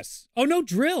 Yes. Oh, no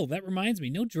drill. That reminds me.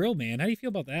 No drill, man. How do you feel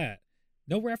about that?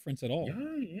 No reference at all.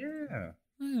 Yeah.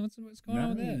 Oh, what's going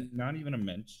on with that? Not even a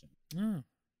mention. Oh,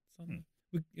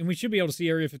 and we should be able to see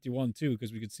Area 51 too,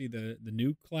 because we could see the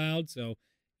nuke cloud. So,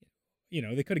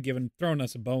 they could have thrown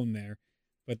us a bone there.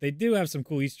 But they do have some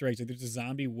cool Easter eggs. Like there's a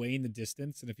zombie way in the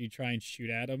distance, and if you try and shoot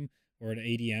at him or an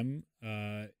ADM,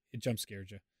 it jump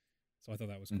scares you. So I thought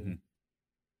that was cool. Mm-hmm.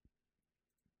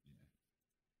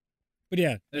 But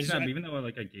yeah, even though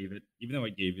I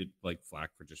gave it like flack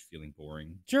for just feeling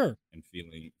boring, sure, and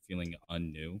feeling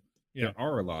unnew. Yeah. There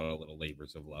are a lot of little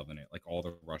labors of love in it, like all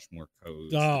the Rushmore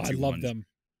codes. Oh, I love them.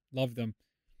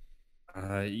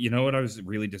 You know what I was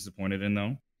really disappointed in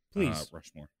though? Please,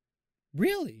 Rushmore.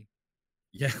 Really?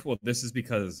 Yeah, well, this is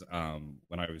because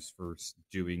when I was first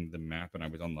doing the map and I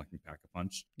was unlocking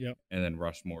Pack-a-Punch, yep. And then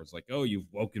Rushmore's like, "Oh, you've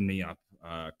woken me up.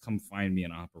 Come find me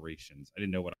in Operations." I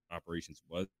didn't know what Operations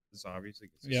was, obviously,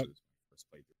 because this was my first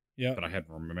playthrough. Yeah. But I had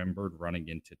remembered running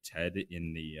into Ted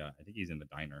in the, I think he's in the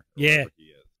diner. Yeah. Wherever he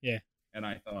is. Yeah. And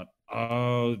I thought,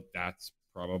 oh, that's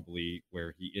probably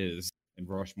where he is. and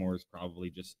Rushmore is probably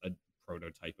just a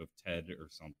prototype of Ted or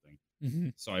something. Mm-hmm.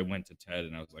 So I went to Ted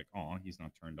and I was like, oh, he's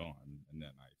not turned on. And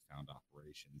then I found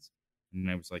Operations. And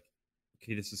I was like,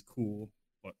 okay, this is cool.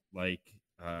 But like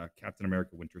Captain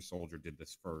America Winter Soldier did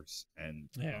this first. And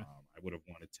I would have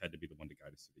wanted Ted to be the one to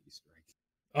guide us to the Easter egg.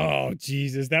 Oh,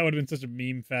 Jesus. That would have been such a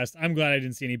meme fest. I'm glad I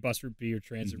didn't see any Bus Route B or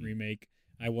Transit remake.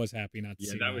 I was happy not to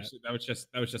see that.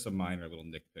 That was just a minor little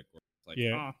nitpick where it's like,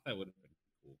 that would have been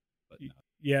cool. But no.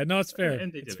 Yeah, no, it's fair.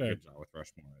 And they did it's a fair. good job with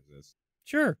Rushmore as is.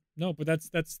 Sure. No, but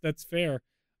that's fair.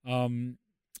 I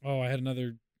had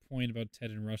another point about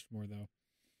Ted and Rushmore though.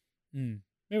 Maybe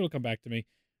it'll come back to me.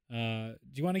 Do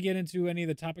you want to get into any of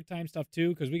the topic time stuff too?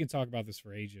 Because we can talk about this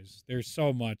for ages. There's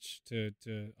so much to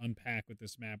unpack with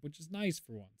this map, which is nice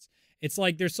for once. It's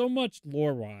like there's so much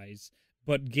lore wise,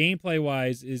 but gameplay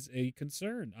wise is a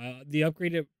concern. The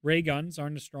upgraded ray guns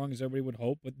aren't as strong as everybody would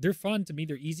hope, but they're fun to me.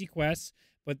 They're easy quests,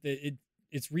 but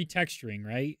it's retexturing,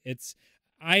 right?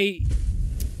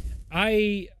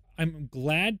 I'm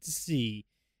glad to see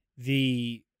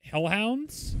the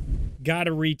Hellhounds got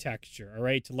a retexture, all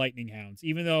right, to Lightning Hounds,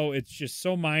 even though it's just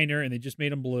so minor and they just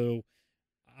made them blue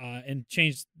and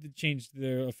changed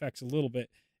their effects a little bit.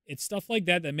 It's stuff like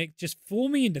that make just fool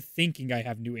me into thinking I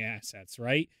have new assets,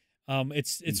 right?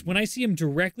 It's when I see them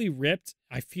directly ripped,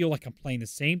 I feel like I'm playing the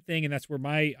same thing, and that's where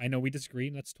I know we disagree,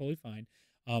 and that's totally fine.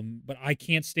 But I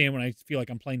can't stand when I feel like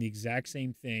I'm playing the exact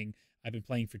same thing I've been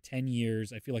playing for 10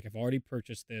 years. I feel like I've already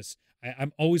purchased this.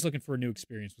 I'm always looking for a new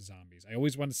experience with zombies. I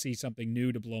always want to see something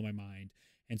new to blow my mind.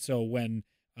 And so when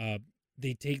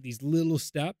they take these little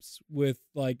steps with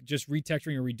like just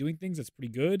retexturing or redoing things, that's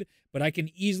pretty good. But I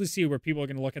can easily see where people are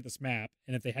going to look at this map,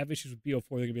 and if they have issues with BO4,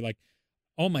 they're going to be like,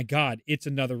 oh my God, it's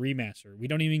another remaster. We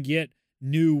don't even get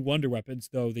new wonder weapons,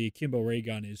 though the Akimbo ray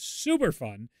gun is super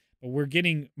fun. But we're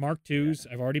getting Mark IIs.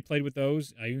 I've already played with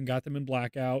those. I even got them in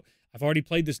Blackout. I've already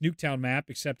played this Nuketown map,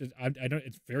 except I don't.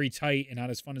 It's very tight and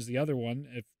not as fun as the other one.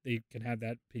 If they can have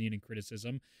that opinion and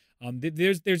criticism,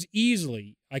 there's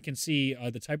easily I can see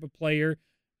the type of player.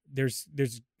 There's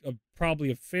probably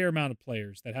a fair amount of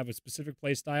players that have a specific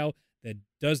play style that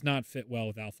does not fit well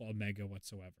with Alpha Omega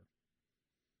whatsoever.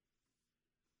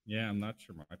 Yeah, I'm not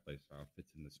sure my play style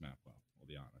fits in this map well. I'll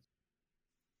be honest.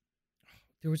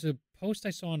 There was a post I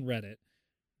saw on Reddit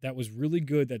that was really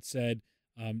good that said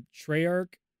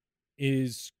Treyarch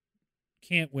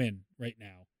can't win right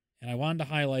now. And I wanted to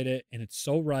highlight it, and it's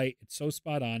so right. It's so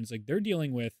spot on. It's like they're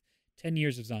dealing with 10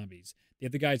 years of zombies. They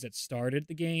have the guys that started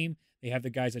the game. They have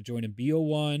the guys that joined in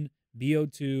BO1,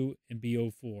 BO2, and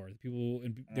BO4. The people.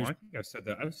 I think I've said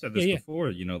that. I've said this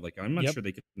before. You know, like I'm not sure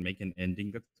they could make an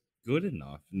ending that's good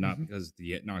enough. Not because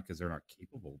they're not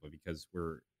capable, but because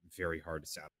we're very hard to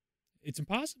satisfy. It's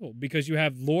impossible because you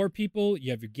have lore people,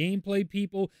 you have your gameplay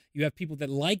people, you have people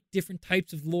that like different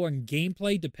types of lore and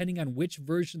gameplay depending on which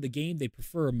version of the game they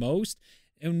prefer most.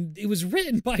 And it was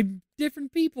written by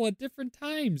different people at different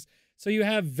times. So you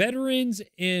have veterans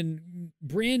and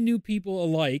brand new people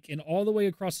alike and all the way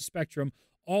across the spectrum,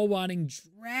 all wanting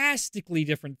drastically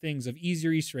different things of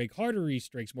easier Easter egg, harder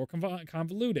Easter eggs, more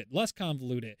convoluted, less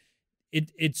convoluted.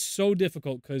 It's so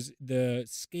difficult because the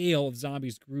scale of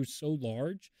zombies grew so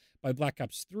large by Black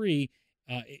Ops 3.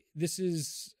 This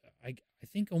is, I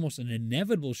think, almost an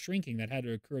inevitable shrinking that had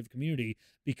to occur in the community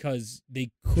because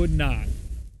they could not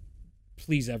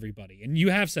please everybody. And you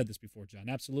have said this before, John,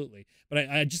 absolutely. But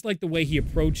I just like the way he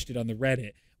approached it on the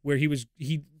Reddit, where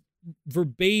he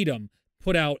verbatim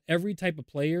put out every type of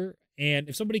player. And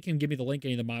if somebody can give me the link,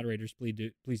 any of the moderators,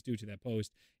 please do to that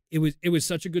post. It was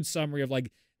such a good summary of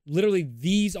like, literally,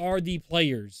 these are the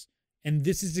players, and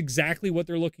this is exactly what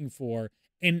they're looking for,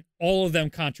 and all of them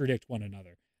contradict one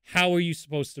another. How are you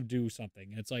supposed to do something?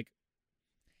 And it's like,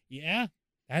 yeah,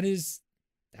 that is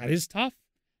tough.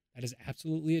 That is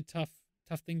absolutely a tough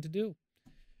thing to do.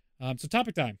 So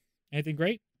topic time. Anything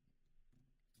great?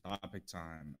 Topic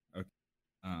time. Okay.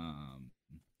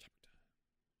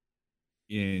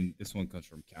 In this one comes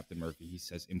from Captain Murphy. He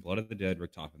says, in Blood of the Dead,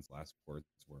 Richtofen's last quotes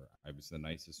were, I was the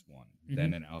nicest one.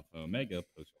 Then in Alpha Omega,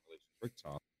 post-revelation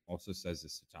Richtofen also says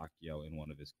this to Takio in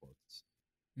one of his quotes.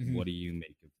 What do you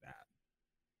make of that?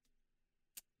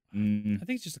 I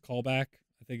think it's just a callback.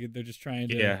 I think they're just trying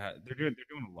to... Yeah, they're doing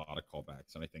a lot of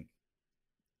callbacks, and I think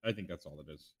that's all it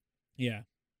is. Yeah.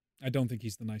 I don't think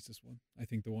he's the nicest one. I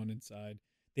think the one inside...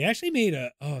 They actually made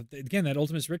again, that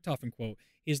Ultimus Richtofen quote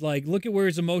is like, look at where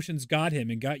his emotions got him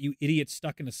and got you idiots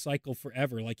stuck in a cycle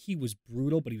forever. Like, he was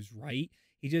brutal, but he was right.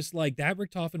 He just, like, that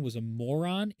Richtofen was a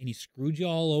moron, and he screwed you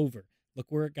all over. Look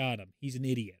where it got him. He's an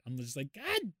idiot. I'm just like,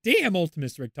 God damn,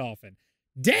 Ultimus Richtofen.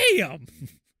 Damn!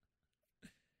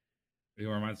 It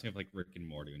reminds me of like Rick and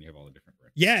Morty when you have all the different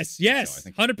Ricks. Yes, So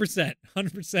I 100%,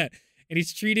 100%. And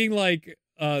he's treating like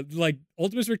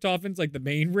Ultimus Rick Toffin's like the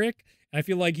main Rick, and I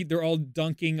feel like they're all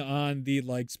dunking on the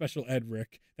like special ed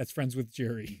Rick that's friends with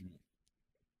Jerry.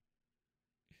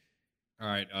 All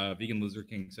right, Vegan Loser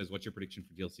King says, "What's your prediction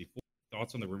for DLC 4?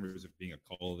 Thoughts on the rumors of being a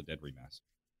Call of the Dead remaster?"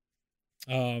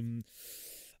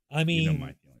 I mean, you know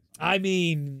my feelings.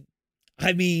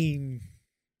 I mean,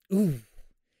 ooh,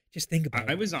 just think about it.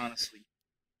 I was honestly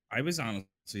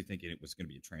thinking it was going to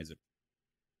be a transit,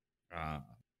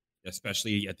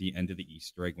 especially at the end of the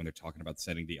Easter egg when they're talking about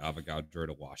sending the Avogadro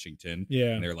to Washington.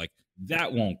 Yeah, and they're like,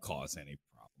 that won't cause any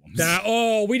problems.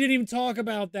 We didn't even talk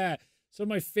about that. Some of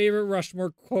my favorite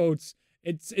Rushmore quotes.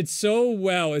 It's so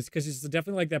well. It's because it's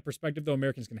definitely like that perspective, though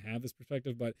Americans can have this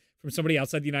perspective, but from somebody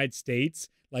outside the United States,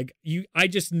 like I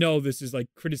just know this is like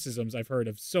criticisms I've heard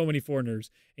of so many foreigners,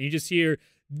 and you just hear,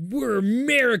 "We're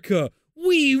America,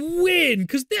 we win,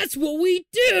 because that's what we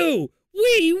do.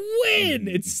 We win."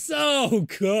 It's so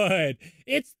good.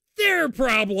 It's their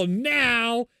problem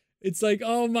now. It's like,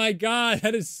 oh my God,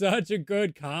 that is such a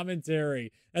good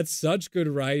commentary. That's such good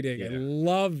writing. Yeah. I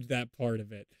loved that part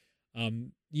of it.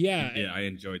 Yeah, I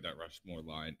enjoyed that Rushmore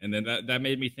line, and then that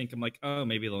made me think. I'm like, oh,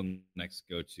 maybe they'll next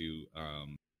go to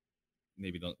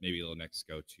maybe they'll next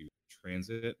go to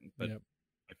Transit, but Yep.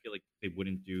 I feel like they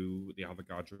wouldn't do the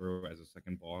Avogadro as a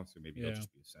second boss, or maybe they'll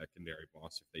just be a secondary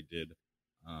boss if they did.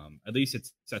 At least it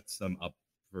sets them up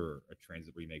for a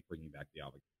Transit remake, bringing back the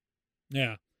Avogadro.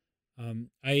 Yeah,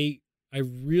 I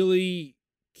really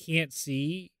can't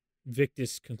see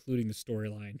Victus concluding the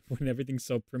storyline when everything's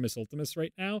so Primus Ultimus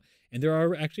right now, and there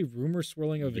are actually rumors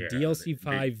swirling of a DLC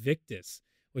 5 Victus,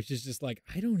 which is just like,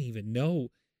 I don't even know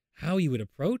how you would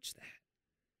approach that.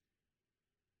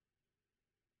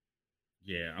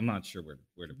 Yeah, I'm not sure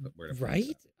where to put right.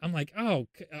 that. I'm like, oh,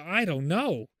 I don't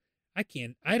know. I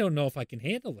don't know if I can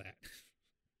handle that.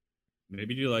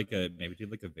 Maybe do like a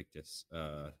Victus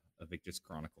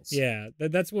Chronicles. Yeah,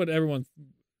 that's what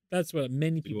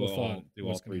many people thought. Do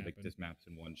all three Victus maps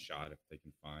in one shot if they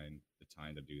can find the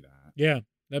time to do that. Yeah,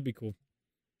 that'd be cool.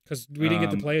 Because we didn't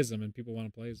get to play as them, and people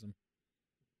want to play as them.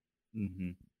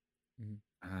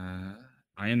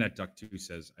 I Am That Duck 2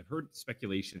 says, I've heard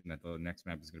speculation that the next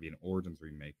map is going to be an Origins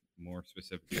remake, more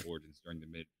specifically Origins during the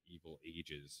medieval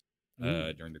ages,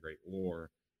 during the Great War.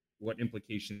 What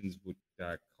implications would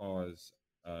that cause?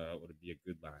 Would it be a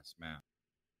good last map?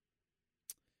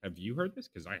 Have you heard this?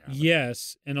 Because I haven't.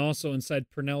 Yes, and also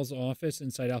inside Purnell's office,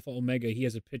 inside Alpha Omega, he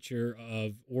has a picture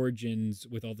of Origins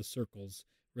with all the circles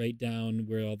right down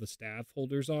where all the staff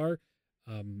holders are.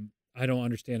 I don't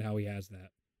understand how he has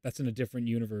that. That's in a different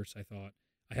universe, I thought.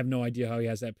 I have no idea how he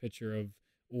has that picture of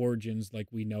Origins like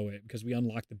we know it, because we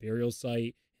unlocked the burial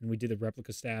site and we did the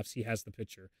replica staffs. He has the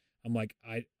picture. I'm like,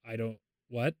 I got to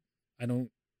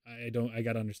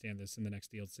understand this in the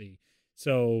next DLC.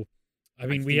 So, I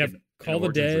mean, we have Call the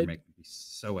Dead. Would be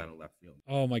so out of left field.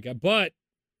 Oh my God. But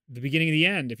the beginning of the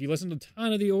end, if you listen to a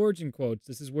ton of the Origin quotes,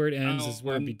 this is where it ends, this is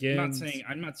where it begins.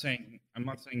 I'm not saying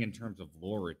in terms of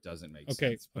lore it doesn't make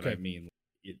sense, but I mean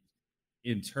it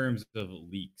in terms of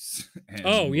leaks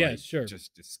and sure.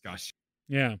 Just discussion.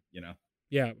 Yeah. You know?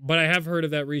 Yeah, but I have heard of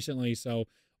that recently. So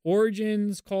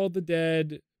Origins, Call the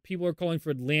Dead, people are calling for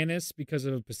Atlantis because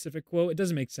of a Pacific quote. It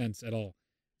doesn't make sense at all.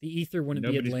 The ether wouldn't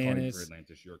be Atlantis. Calling for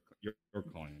Atlantis. You're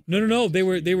calling. No. They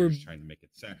were trying to make it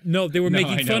sound. No, they were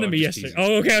making fun of me yesterday.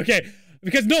 Oh, okay.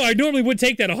 Because I normally would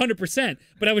take that 100%,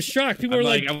 but I was shocked. People were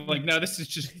like, I'm like, no, this is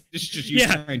just you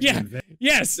trying to invent.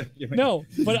 Yes. No,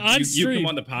 but on stream. You come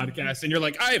on the podcast and you're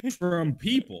like, I'm from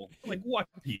people. I'm like, what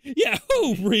people? Yeah,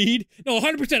 who, Reed? No,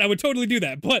 100%. I would totally do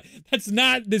that, but that's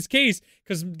not this case,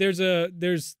 because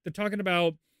they're talking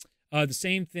about the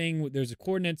same thing. There's a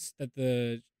coordinates that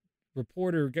the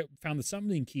reporter found the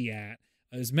summoning key at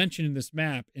is mentioned in this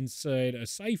map inside a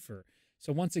cipher.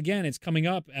 So once again, it's coming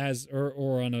up as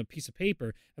or on a piece of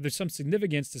paper, and there's some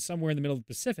significance to somewhere in the middle of the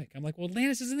Pacific. I'm like, well,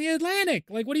 Atlantis is in the Atlantic.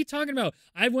 Like, what are you talking about?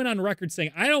 I went on record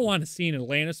saying I don't want to see an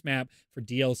Atlantis map for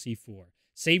DLC 4.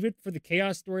 Save it for the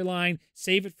Chaos storyline.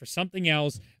 Save it for something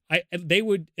else.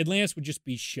 Atlantis would just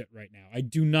be shit right now. I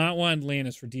do not want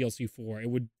Atlantis for DLC 4.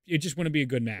 It just wouldn't be a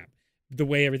good map. The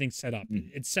way everything's set up.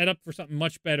 It's set up for something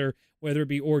much better, whether it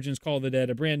be Origins, Call of the Dead,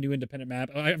 a brand new independent map.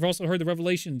 I've also heard the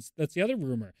Revelations. That's the other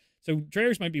rumor. So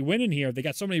Treyarch might be winning here. They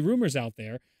got so many rumors out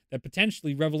there that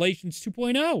potentially Revelations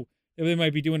 2.0, they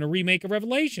might be doing a remake of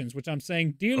Revelations, which I'm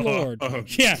saying, dear Lord.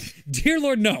 Yeah, dear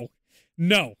Lord, no.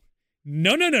 No.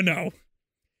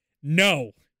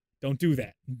 Don't do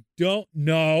that.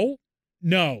 No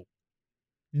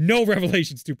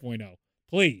Revelations 2.0.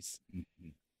 Please.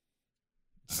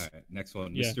 All right, next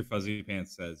one. Yeah. Mr. Fuzzy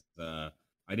Pants says, I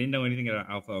didn't know anything about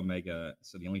Alpha Omega,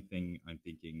 so the only thing I'm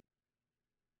thinking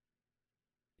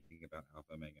about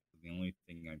Alpha Omega, the only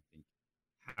thing I'm thinking,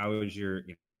 how is your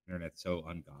internet so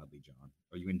ungodly, John?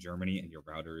 Are you in Germany and your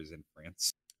router is in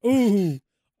France? Ooh.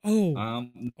 Oh.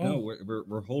 No, Oh.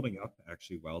 we're holding up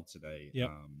actually well today. Yep.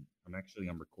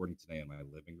 I'm recording today in my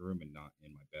living room and not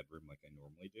in my bedroom like I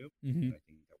normally do. Mm-hmm. And I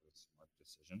think that was a smart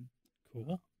decision.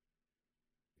 Cool.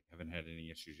 I haven't had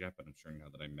any issues yet, but I'm sure now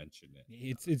that I mentioned it,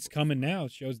 It's coming now.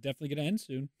 Show's definitely gonna end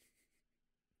soon.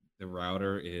 the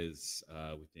router is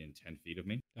within 10 feet of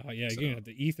me. Oh yeah, So- you're gonna have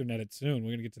to Ethernet it soon.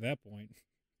 We're gonna get to that point.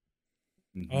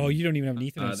 Mhm. Oh, you don't even have an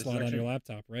Ethernet this is slot on actually- your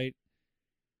laptop, right?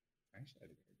 Actually, I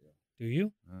think I do. Do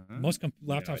you? Most Yeah, I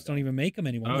laptops don't even make them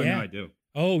anymore. Oh yeah. no, I do.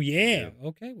 Oh yeah. do.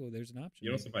 Okay. Well, there's an option.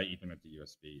 You also maybe. buy Ethernet to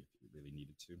USB if you really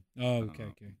needed to. Oh, okay.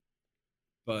 Okay.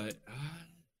 But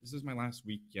this is my last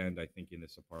weekend, I think, in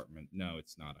this apartment. No,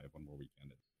 it's not. I have one more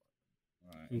weekend in this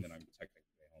apartment, and then I'm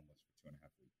technically homeless for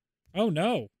 2.5 weeks. Oh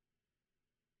no.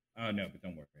 No, but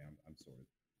don't worry, I'm sorted.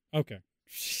 Okay.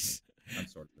 I'm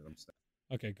sorted. I'm staying.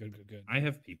 Okay. Good. Good. Good. I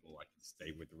have people I can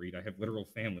stay with. Read. I have literal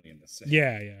family in this city.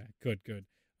 Yeah. Yeah. Good. Good.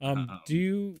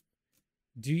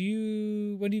 Do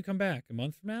you? When do you come back? A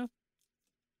month from now?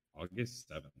 August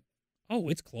 7th. Oh,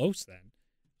 it's close then.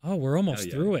 Oh, we're almost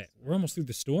yeah, through it it. is. We're almost through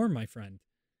the storm, my friend.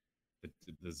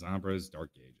 The Zombros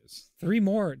Dark Ages. Three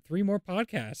more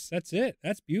podcasts. That's it.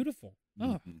 That's beautiful.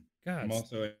 Oh Mhm. God. I'm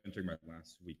also entering my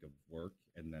last week of work,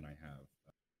 and then I have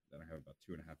about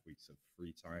 2.5 weeks of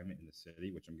free time in the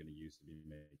city, which I'm going to use to be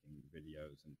making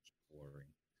videos and exploring.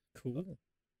 Cool.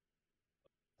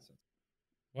 So,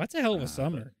 Well, that's a hell of a but-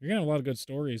 summer. You're gonna have a lot of good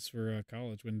stories for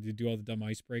college when you do all the dumb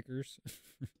icebreakers.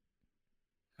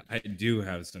 I do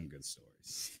have some good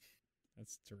stories.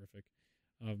 That's terrific.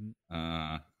 Uh,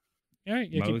 All right,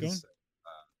 yeah, keep going. Mose,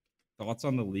 thoughts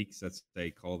on the leaks that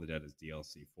say Call of the Dead is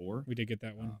DLC 4? We did get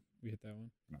that one. We hit that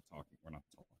one. We're not talking about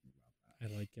that. I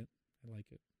like it. I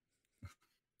like it.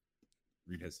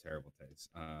 Reed has terrible taste.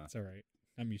 It's all right.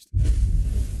 I'm used to that.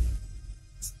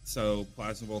 So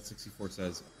Plasma Vault 64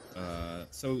 says,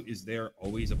 so is there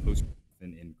always a post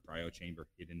in cryo chamber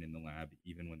hidden in the lab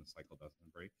even when the cycle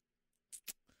doesn't break?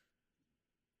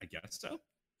 I guess so.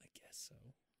 I guess so.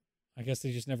 I guess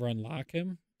they just never unlock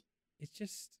him. It's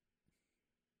just,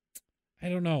 I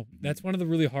don't know. That's one of the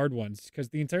really hard ones because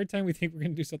the entire time we think we're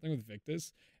gonna do something with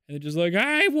Victus, and they're just like,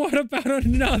 "Hey, what about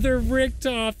another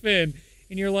Richtofen?"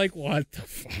 And you're like, "What the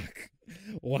fuck?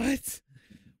 What?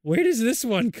 Where does this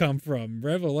one come from?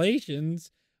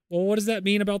 Revelations? Well, what does that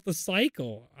mean about the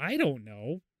cycle? I don't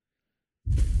know."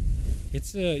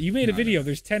 It's you made a video.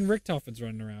 There's 10 Richtofens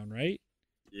running around, right?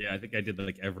 Yeah, I think I did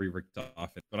like every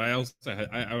Richtofen, but I also had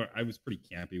I was pretty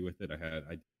campy with it.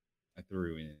 I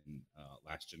threw in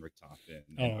last gen Richtofen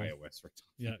and iOS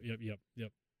Richtofen.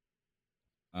 Yep.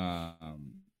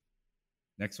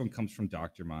 Next one comes from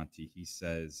Dr. Monty. He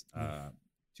says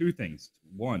two things.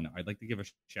 One, I'd like to give a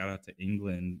shout out to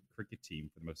England cricket team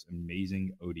for the most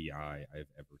amazing ODI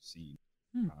I've ever seen.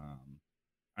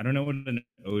 I don't know what an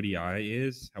ODI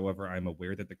is. However, I'm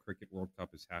aware that the Cricket World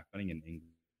Cup is happening in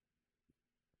England.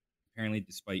 Apparently,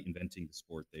 despite inventing the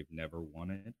sport, they've never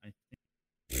won it, I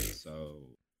think. So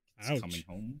it's coming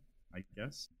home, I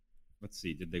guess. Let's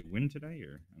see. Did they win today,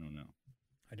 or I don't know.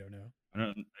 I don't know.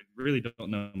 I really don't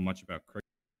know much about cricket.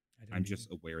 I'm just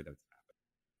aware that it's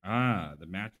happening. The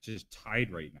match is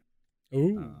tied right now.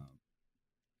 Ooh.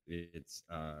 It's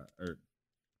I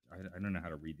don't know how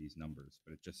to read these numbers,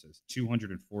 but it just says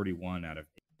 241 out of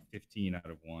 15 out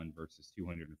of 1 versus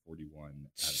 241 out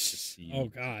of 15. Oh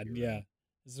God, yeah.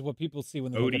 This is what people see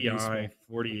when they ODI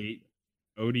 48.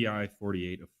 ODI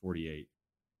 48 of 48.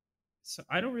 So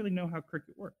I don't really know how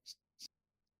cricket works.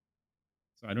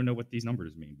 So I don't know what these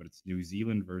numbers mean, but it's New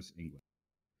Zealand versus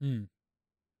England.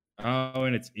 Oh,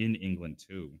 and it's in England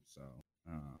too.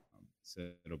 So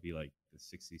it'll be like the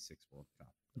 66 World Cup.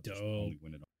 Dope. Only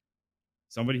win it all.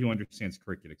 Somebody who understands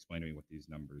cricket, explain to me what these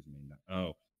numbers mean.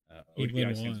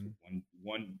 ODI stands for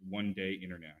one day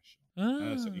international.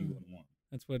 So England won.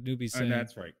 That's what newbies say. And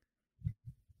that's right.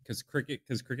 Because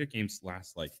cricket games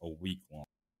last like a week long.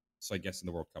 So I guess in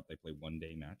the World Cup they play 1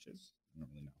 day matches. I don't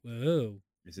really know. Whoa.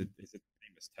 Is it the same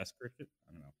as Test cricket?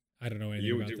 I don't know. I don't know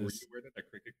anything about this. Were you aware that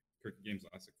cricket games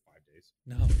last like 5 days?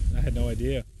 No, I had no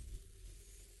idea.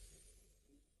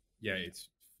 Yeah, it's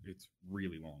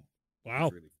really long. Wow.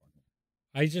 It's really fun.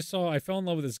 I fell in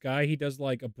love with this guy. He does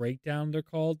like a breakdown, they're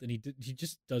called, and he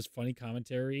just does funny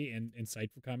commentary and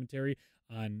insightful commentary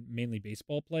on mainly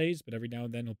baseball plays, but every now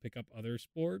and then he'll pick up other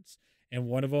sports. And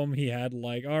one of them he had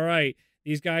like, all right,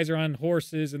 these guys are on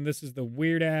horses, and this is the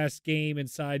weird ass game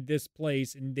inside this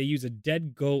place, and they use a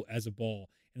dead goat as a ball,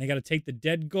 and they got to take the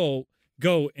dead goat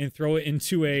and throw it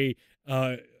into a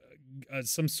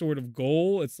some sort of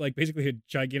goal. It's like basically a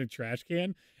gigantic trash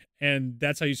can, and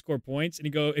that's how you score points. And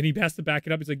he has to back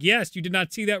it up. He's like, yes, you did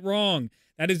not see that wrong.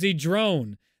 That is a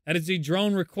drone. That is a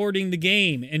drone recording the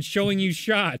game and showing you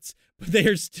shots, but they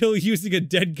are still using a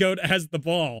dead goat as the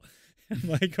ball. I'm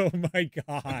like, oh my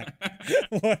god,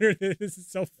 this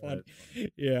is so funny.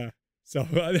 Yeah. So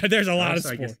there's a lot of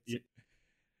sports.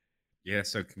 Yeah.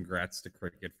 So congrats to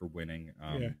cricket for winning.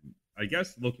 Yeah. I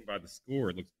guess looking by the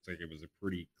score, it looks like it was a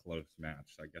pretty close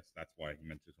match. I guess that's why he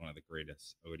mentions one of the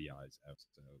greatest ODIs ever.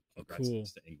 So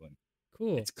congrats to England.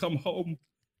 Cool. It's come home.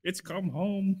 It's come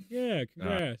home. Yeah,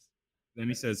 congrats. Then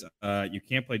he says, you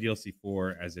can't play DLC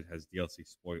 4 as it has DLC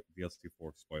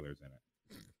 4 spoilers in it.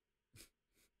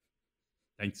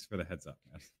 Thanks for the heads up,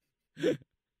 man.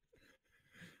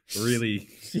 Really,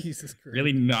 Jesus Christ.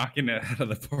 Really knocking it out of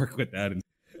the park with that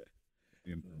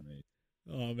information.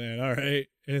 Oh man! All right.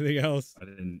 Anything else? I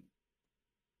didn't.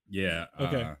 Yeah.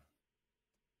 Okay.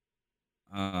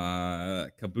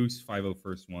 Caboose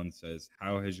 501st1 says,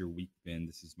 "How has your week been?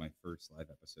 This is my first live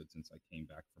episode since I came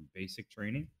back from basic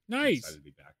training. Nice. I'm excited to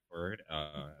be back for it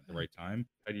at the right time.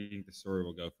 How do you think the story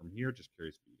will go from here? Just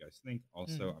curious what you guys think.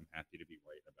 Also, I'm happy to be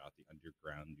right about the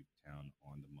underground Nuketown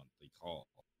on the monthly call.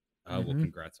 Well,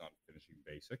 congrats on finishing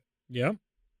basic. Yeah,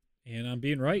 and I'm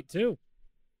being right too.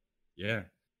 Yeah.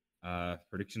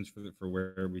 Predictions for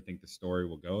where we think the story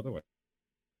will go, though.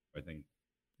 I think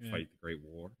fight the Great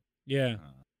War. Yeah.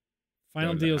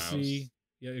 Final DLC.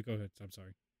 Yeah, go ahead. I'm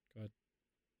sorry. Go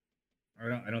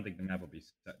ahead. I don't think the map will be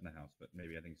set in the house, but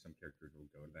maybe I think some characters will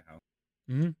go to the house.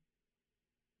 Mm-hmm. What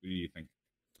do you think?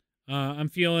 I'm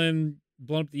feeling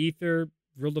Blown Up the Ether,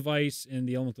 Real Device, and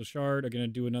the Elemental Shard are going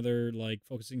to do another like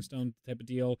focusing stone type of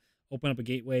deal. Open up a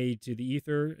gateway to the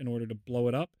Ether in order to blow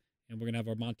it up. And we're going to have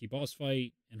our Monty boss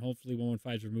fight. And hopefully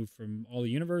 115 is removed from all the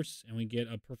universe. And we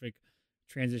get a perfect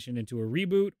transition into a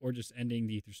reboot or just ending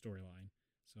the Ether storyline.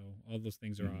 So all those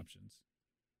things are options.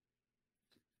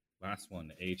 Last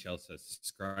one. AHL says,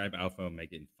 describe Alpha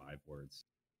Omega in 5 words.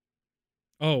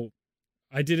 Oh,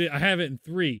 I did it. I have it in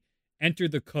 3. Enter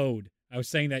the code. I was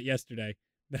saying that yesterday.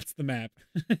 That's the map.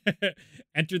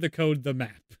 Enter the code, the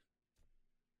map.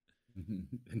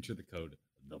 Enter the code,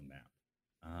 the map.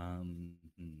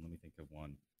 Let me think of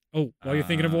one. Oh, while you're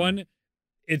thinking of one,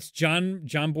 it's John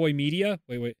Boy Media.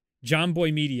 Wait. John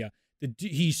Boy Media.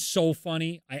 He's so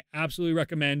funny. I absolutely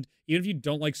recommend. Even if you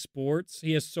don't like sports,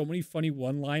 he has so many funny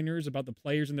one-liners about the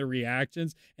players and their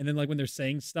reactions. And then like when they're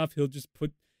saying stuff, he'll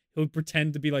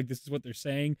pretend to be like, this is what they're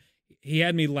saying. He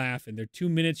had me laughing. They're 2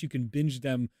 minutes. You can binge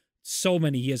them. So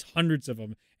many. He has hundreds of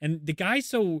them. And the guy's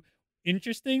so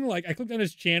interesting. Like I clicked on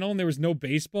his channel and there was no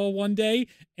baseball one day,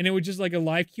 and it was just like a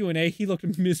live Q&A. He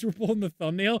looked miserable in the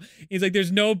thumbnail. He's like,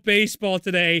 there's no baseball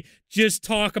today. Just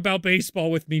talk about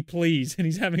baseball with me, please. And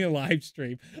he's having a live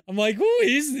stream. I'm like, who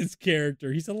is this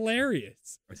character? He's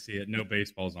hilarious. I see it. No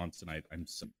baseball's on tonight. I'm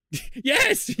so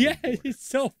yes. He's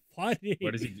so funny.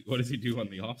 What does he do on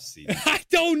the off season? I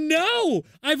don't know.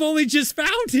 I've only just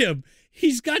found him.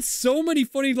 He's got so many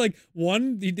funny, like,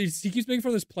 he keeps making fun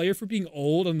of this player for being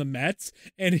old on the Mets,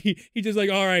 and he just like,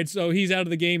 all right, so he's out of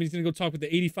the game, and he's going to go talk with the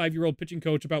 85-year-old pitching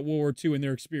coach about World War II and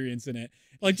their experience in it.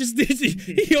 Like, just this,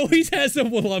 he always has a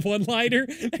one-liner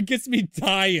that gets me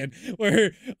dying,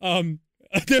 where,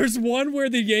 there's one where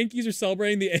the Yankees are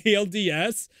celebrating the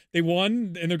ALDS. They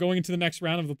won, and they're going into the next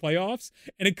round of the playoffs,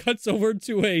 and it cuts over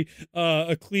to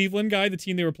a Cleveland guy, the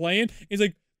team they were playing. He's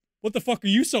like, what the fuck are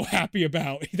you so happy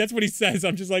about? That's what he says.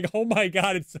 I'm just like, oh my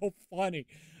God, it's so funny.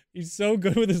 He's so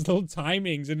good with his little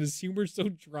timings, and his humor's so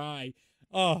dry.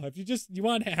 Oh, if you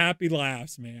want happy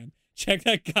laughs, man, check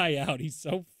that guy out. He's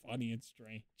so funny and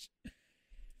strange.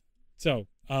 So,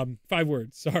 5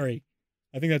 words. Sorry.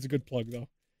 I think that's a good plug, though.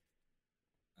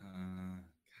 God,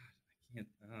 I can't.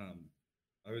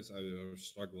 I was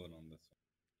struggling on this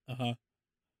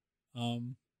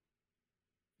one.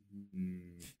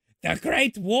 The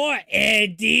Great War,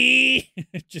 Eddie.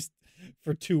 Just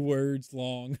for 2 words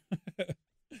long.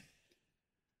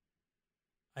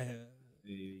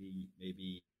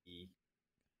 Maybe.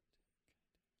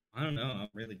 I don't know. I'm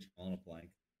really drawing a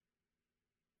blank.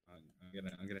 I'm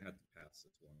gonna have to pass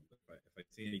this one. But if I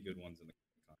see any good ones in the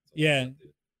comments, yeah.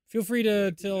 Feel free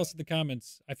to tell us in the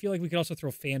comments. I feel like we could also throw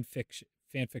fan fiction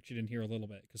in here a little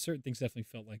bit, because certain things definitely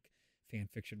felt like fan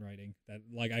fiction writing that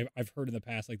like I've heard in the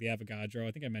past, like the Avogadro.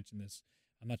 I think I mentioned this.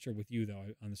 I'm not sure with you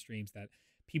though on the streams that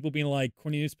people being like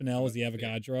Cornelius Pennell is the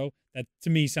Avogadro. That to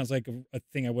me sounds like a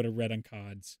thing I would have read on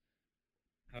CODs.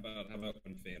 How about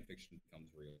when fan fiction becomes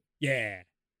real? Yeah,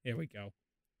 there we go.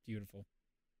 Beautiful.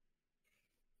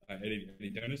 Any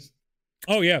donuts?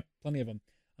 Oh yeah, plenty of them.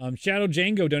 Shadow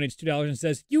Django donates $2 and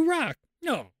says, "You rock."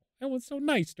 No, that was so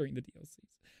nice during the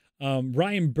DLCs.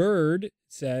 Ryan Bird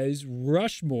says,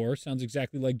 "Rushmore sounds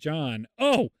exactly like John."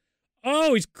 Oh,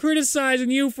 he's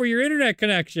criticizing you for your internet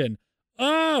connection.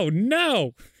 Oh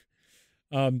no.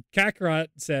 Kakarot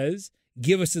says,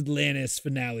 "Give us Atlantis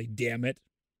finale, damn it."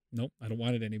 Nope, I don't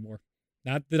want it anymore.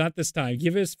 Not this time.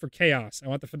 Give us for Chaos. I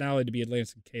want the finale to be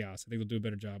Atlantis and Chaos. I think we'll do a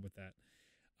better job with that.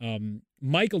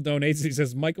 Michael donates. He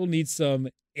says Michael needs some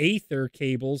Aether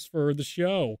cables for the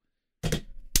show. All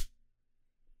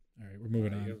right, we're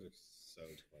moving on. You guys are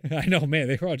so I know, man.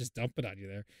 They were all just dumping on you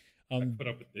there. I put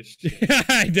up with this shit.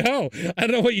 I know. I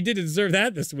don't know what you did to deserve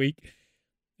that this week.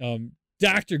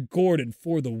 Dr. Gordon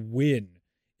for the win.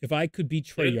 If I could be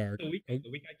Treyarch. The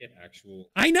week I get actual.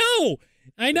 I know.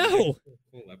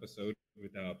 Full episode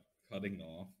without cutting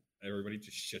off. Everybody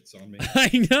just shits on me. I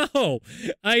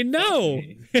know.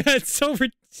 It's so.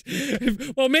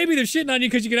 Well, maybe they're shitting on you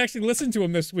because you can actually listen to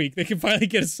them this week. They can finally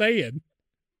get a say in.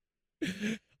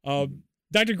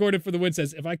 Dr. Gordon for the win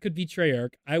says, "If I could be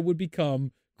Treyarch, I would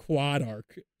become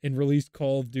Quadarch and release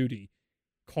Call of Duty.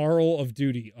 Carl of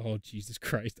Duty." Oh, Jesus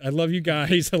Christ. I love you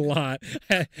guys a lot.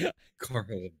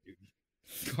 Carl of Duty.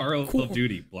 Carl of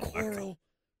Duty.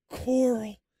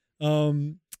 Coral.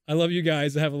 I love you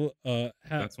guys. That's one of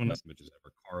the images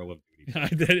ever. Carl of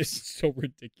Duty. That is so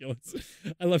ridiculous.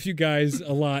 I love you guys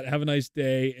a lot. Have a nice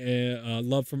day.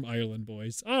 Love from Ireland,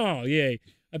 boys. Oh, yay.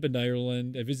 I've been to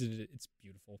Ireland. I visited it. It's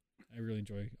beautiful. I really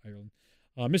enjoy Ireland.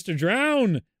 Mr.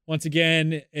 Drown, once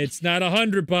again, it's not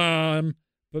 100 bomb,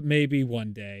 but maybe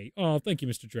one day. Oh, thank you,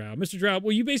 Mr. Drown. Mr. Drown,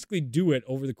 well, you basically do it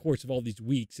over the course of all these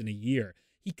weeks in a year.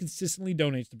 He consistently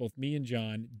donates to both me and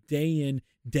John, day in,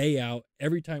 day out,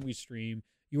 every time we stream.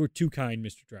 You are too kind,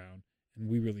 Mr. Drown, and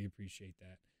we really appreciate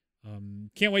that.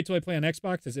 Can't wait till I play on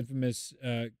Xbox as Infamous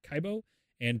Kaibo,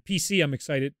 and PC, I'm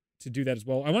excited to do that as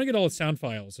well. I want to get all the sound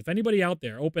files. If anybody out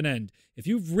there, open end, if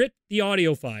you've ripped the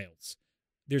audio files,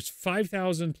 there's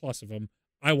 5,000 plus of them.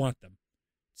 I want them.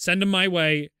 Send them my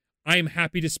way. I am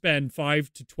happy to spend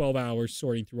 5 to 12 hours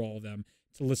sorting through all of them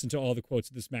to listen to all the quotes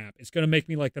of this map. It's going to make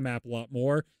me like the map a lot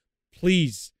more.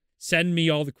 Please send me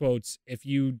all the quotes. If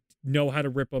you know how to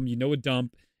rip them, you know a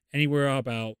dump, anywhere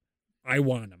about, I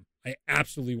want them. I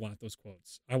absolutely want those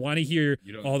quotes. I want to hear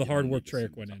all the hard work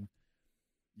Treyarch went in.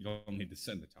 You don't need to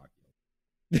send the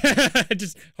Takio.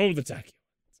 Just hold the Takio.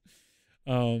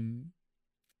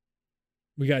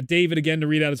 We got David again to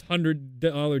read out his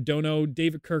 $100 dono.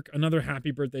 David Kirk, another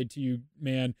happy birthday to you,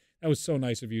 man. That was so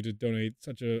nice of you to donate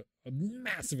such a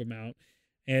massive amount.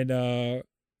 And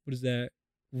what is that?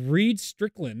 Reed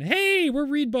Strickland. Hey, we're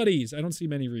Reed buddies. I don't see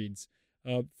many Reeds.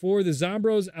 For the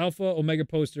Zombros Alpha Omega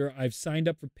poster, I've signed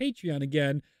up for Patreon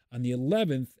again on the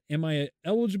 11th. Am I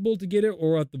eligible to get it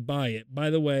or have to buy it? By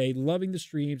the way, loving the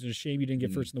streams and a shame you didn't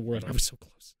get first in the world. I was so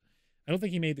close. I don't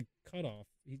think he made the cutoff.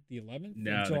 The 11th?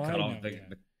 No, the cutoff.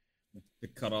 The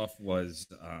cutoff was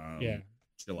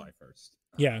July 1st.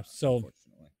 Yeah, so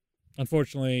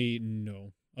unfortunately,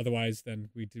 no. Otherwise, then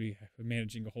we'd be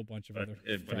managing a whole bunch of other.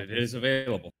 But it is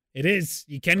available. It is.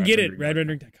 You can get it.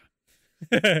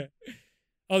 RedRendering.com.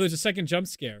 Oh, there's a second jump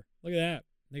scare. Look at that.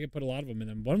 They can put a lot of them in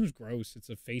them. One of them's gross. It's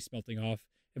a face melting off.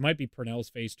 It might be Purnell's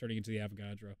face turning into the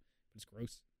Avogadro, but it's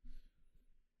gross.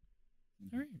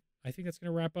 All right. I think that's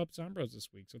going to wrap up Zombros this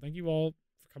week. So thank you all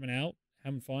for coming out,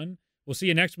 having fun. We'll see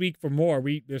you next week for more.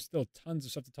 There's still tons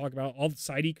of stuff to talk about. All the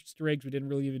side Easter eggs we didn't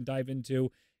really even dive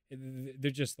into.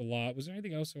 They're just a lot. Was there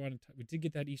anything else I wanted to? We did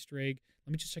get that Easter egg.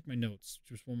 Let me just check my notes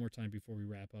just one more time before we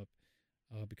wrap up,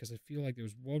 because I feel like there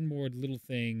was one more little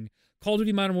thing. Call of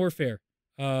Duty Modern Warfare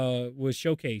was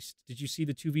showcased. Did you see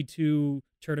the 2v2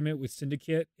 tournament with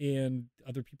Syndicate and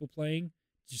other people playing?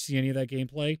 Did you see any of that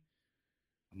gameplay?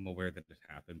 I'm aware that it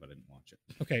happened, but I didn't watch it.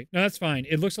 Okay, no, that's fine.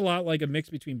 It looks a lot like a mix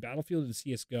between Battlefield and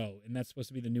CSGO, and that's supposed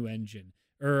to be the new engine.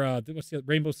 Or what's the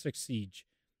Rainbow Six Siege.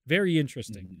 Very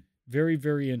interesting. Mm-hmm. Very,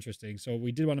 very interesting. So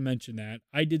we did want to mention that.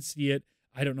 I did see it.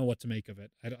 I don't know what to make of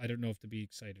it. I don't know if to be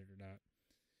excited or not.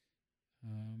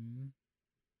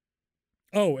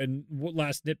 Oh, and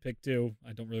last nitpick too.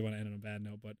 I don't really want to end on a bad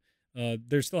note, but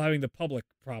they're still having the public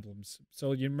problems.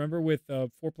 So you remember with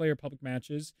 4-player public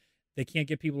matches, they can't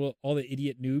get people, all the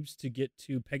idiot noobs, to get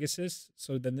to Pegasus,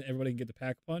 so then everybody can get the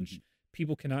pack punch. Mm-hmm.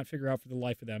 People cannot figure out for the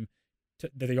life of them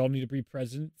that they all need to be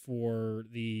present for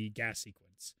the gas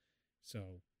sequence.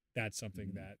 So that's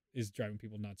something that is driving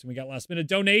people nuts. And we got last minute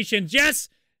donations. Yes!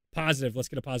 Positive. Let's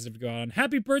get a positive to go on.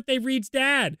 Happy birthday, Reed's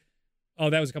dad. Oh,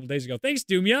 that was a couple days ago. Thanks,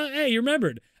 Doomia. Hey, you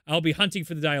remembered. I'll be hunting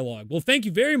for the dialogue. Well, thank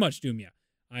you very much, Doomia.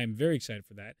 I am very excited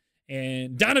for that.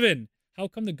 And Donovan, how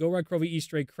come the Go Rod Crovey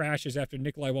Easter egg crashes after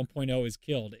Nikolai 1.0 is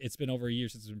killed? It's been over a year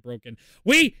since it's been broken.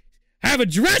 We have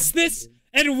addressed this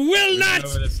and will not.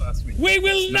 We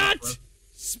will not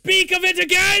speak of it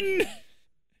again.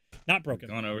 Not broken.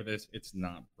 We've gone over this. It's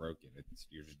not broken. It's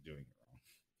you're just doing it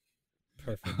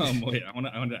wrong. Perfect. Wait, I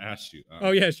want to ask you.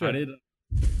 Oh yeah, sure.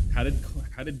 How did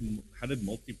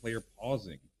multiplayer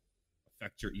pausing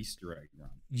affect your Easter egg run?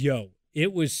 Yo,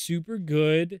 it was super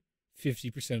good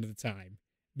 50% of the time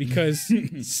because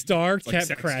Star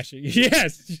kept crashing.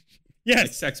 Yes. Yes.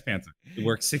 Like Sex Panther. It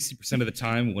works 60% of the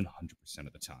time, 100%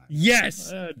 of the time.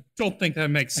 Yes. Don't think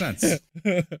that makes sense.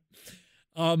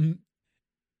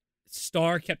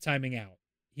 Star kept timing out.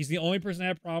 He's the only person I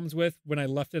had problems with when I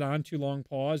left it on too long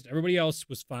paused. Everybody else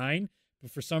was fine.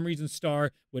 But for some reason,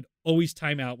 Star would always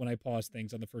time out when I paused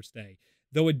things on the first day.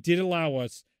 Though it did allow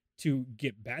us to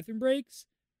get bathroom breaks,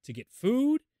 to get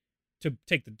food, to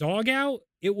take the dog out.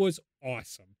 It was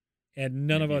awesome. And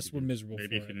none of us were miserable for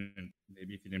it.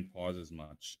 Maybe if you didn't pause as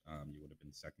much, you would have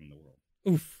been second in the world.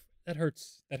 Oof, that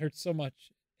hurts. That hurts so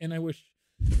much. And I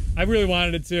really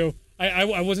wanted it to.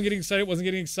 I wasn't getting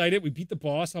excited. We beat the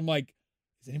boss. I'm like,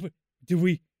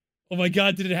 oh my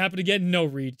God, did it happen again? No,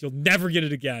 Reed, you'll never get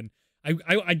it again.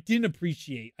 I didn't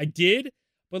appreciate. I did,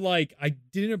 but like I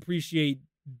didn't appreciate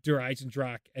Der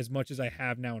Eisendrache as much as I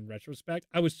have now in retrospect.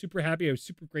 I was super happy. I was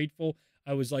super grateful.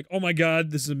 I was like, oh my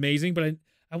God, this is amazing. But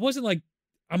I wasn't like,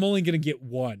 I'm only gonna get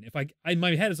one. In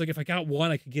my head, it's like if I got one,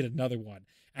 I could get another one.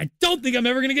 I don't think I'm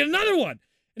ever gonna get another one,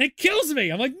 and it kills me.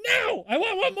 I'm like, no, I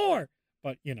want one more.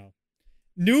 But you know,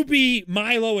 Newbie,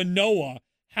 Milo, and Noah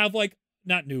have like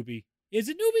not Newbie. Is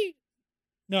it Newbie?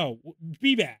 No,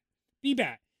 B-Bat.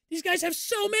 These guys have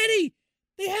so many.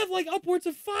 They have like upwards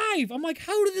of 5. I'm like,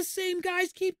 how do the same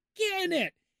guys keep getting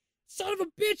it? Son of a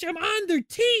bitch, I'm on their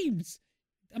teams.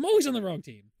 I'm always on the wrong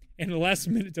team. And the last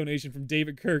minute donation from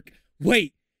David Kirk.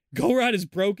 Wait, Go Rod is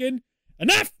broken?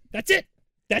 Enough! That's it.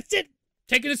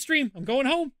 Taking a stream. I'm going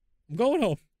home.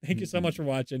 Thank you so much for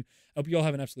watching. I hope you all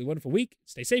have an absolutely wonderful week.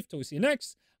 Stay safe till we see you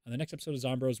next on the next episode of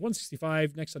Zombros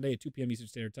 165 next Sunday at 2 p.m. Eastern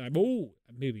Standard Time. Oh,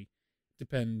 maybe.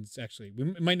 Depends, actually.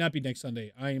 It might not be next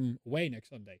Sunday. I'm away next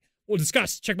Sunday. We'll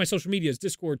discuss. Check my social medias,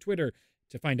 Discord, Twitter,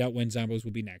 to find out when Zombros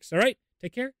will be next. All right?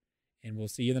 Take care, and we'll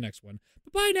see you in the next one.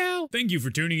 Bye-bye now. Thank you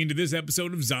for tuning into this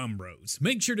episode of Zombros.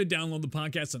 Make sure to download the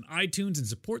podcast on iTunes and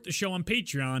support the show on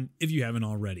Patreon if you haven't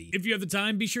already. If you have the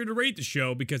time, be sure to rate the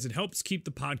show because it helps keep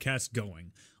the podcast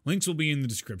going. Links will be in the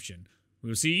description. We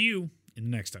will see you in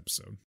the next episode.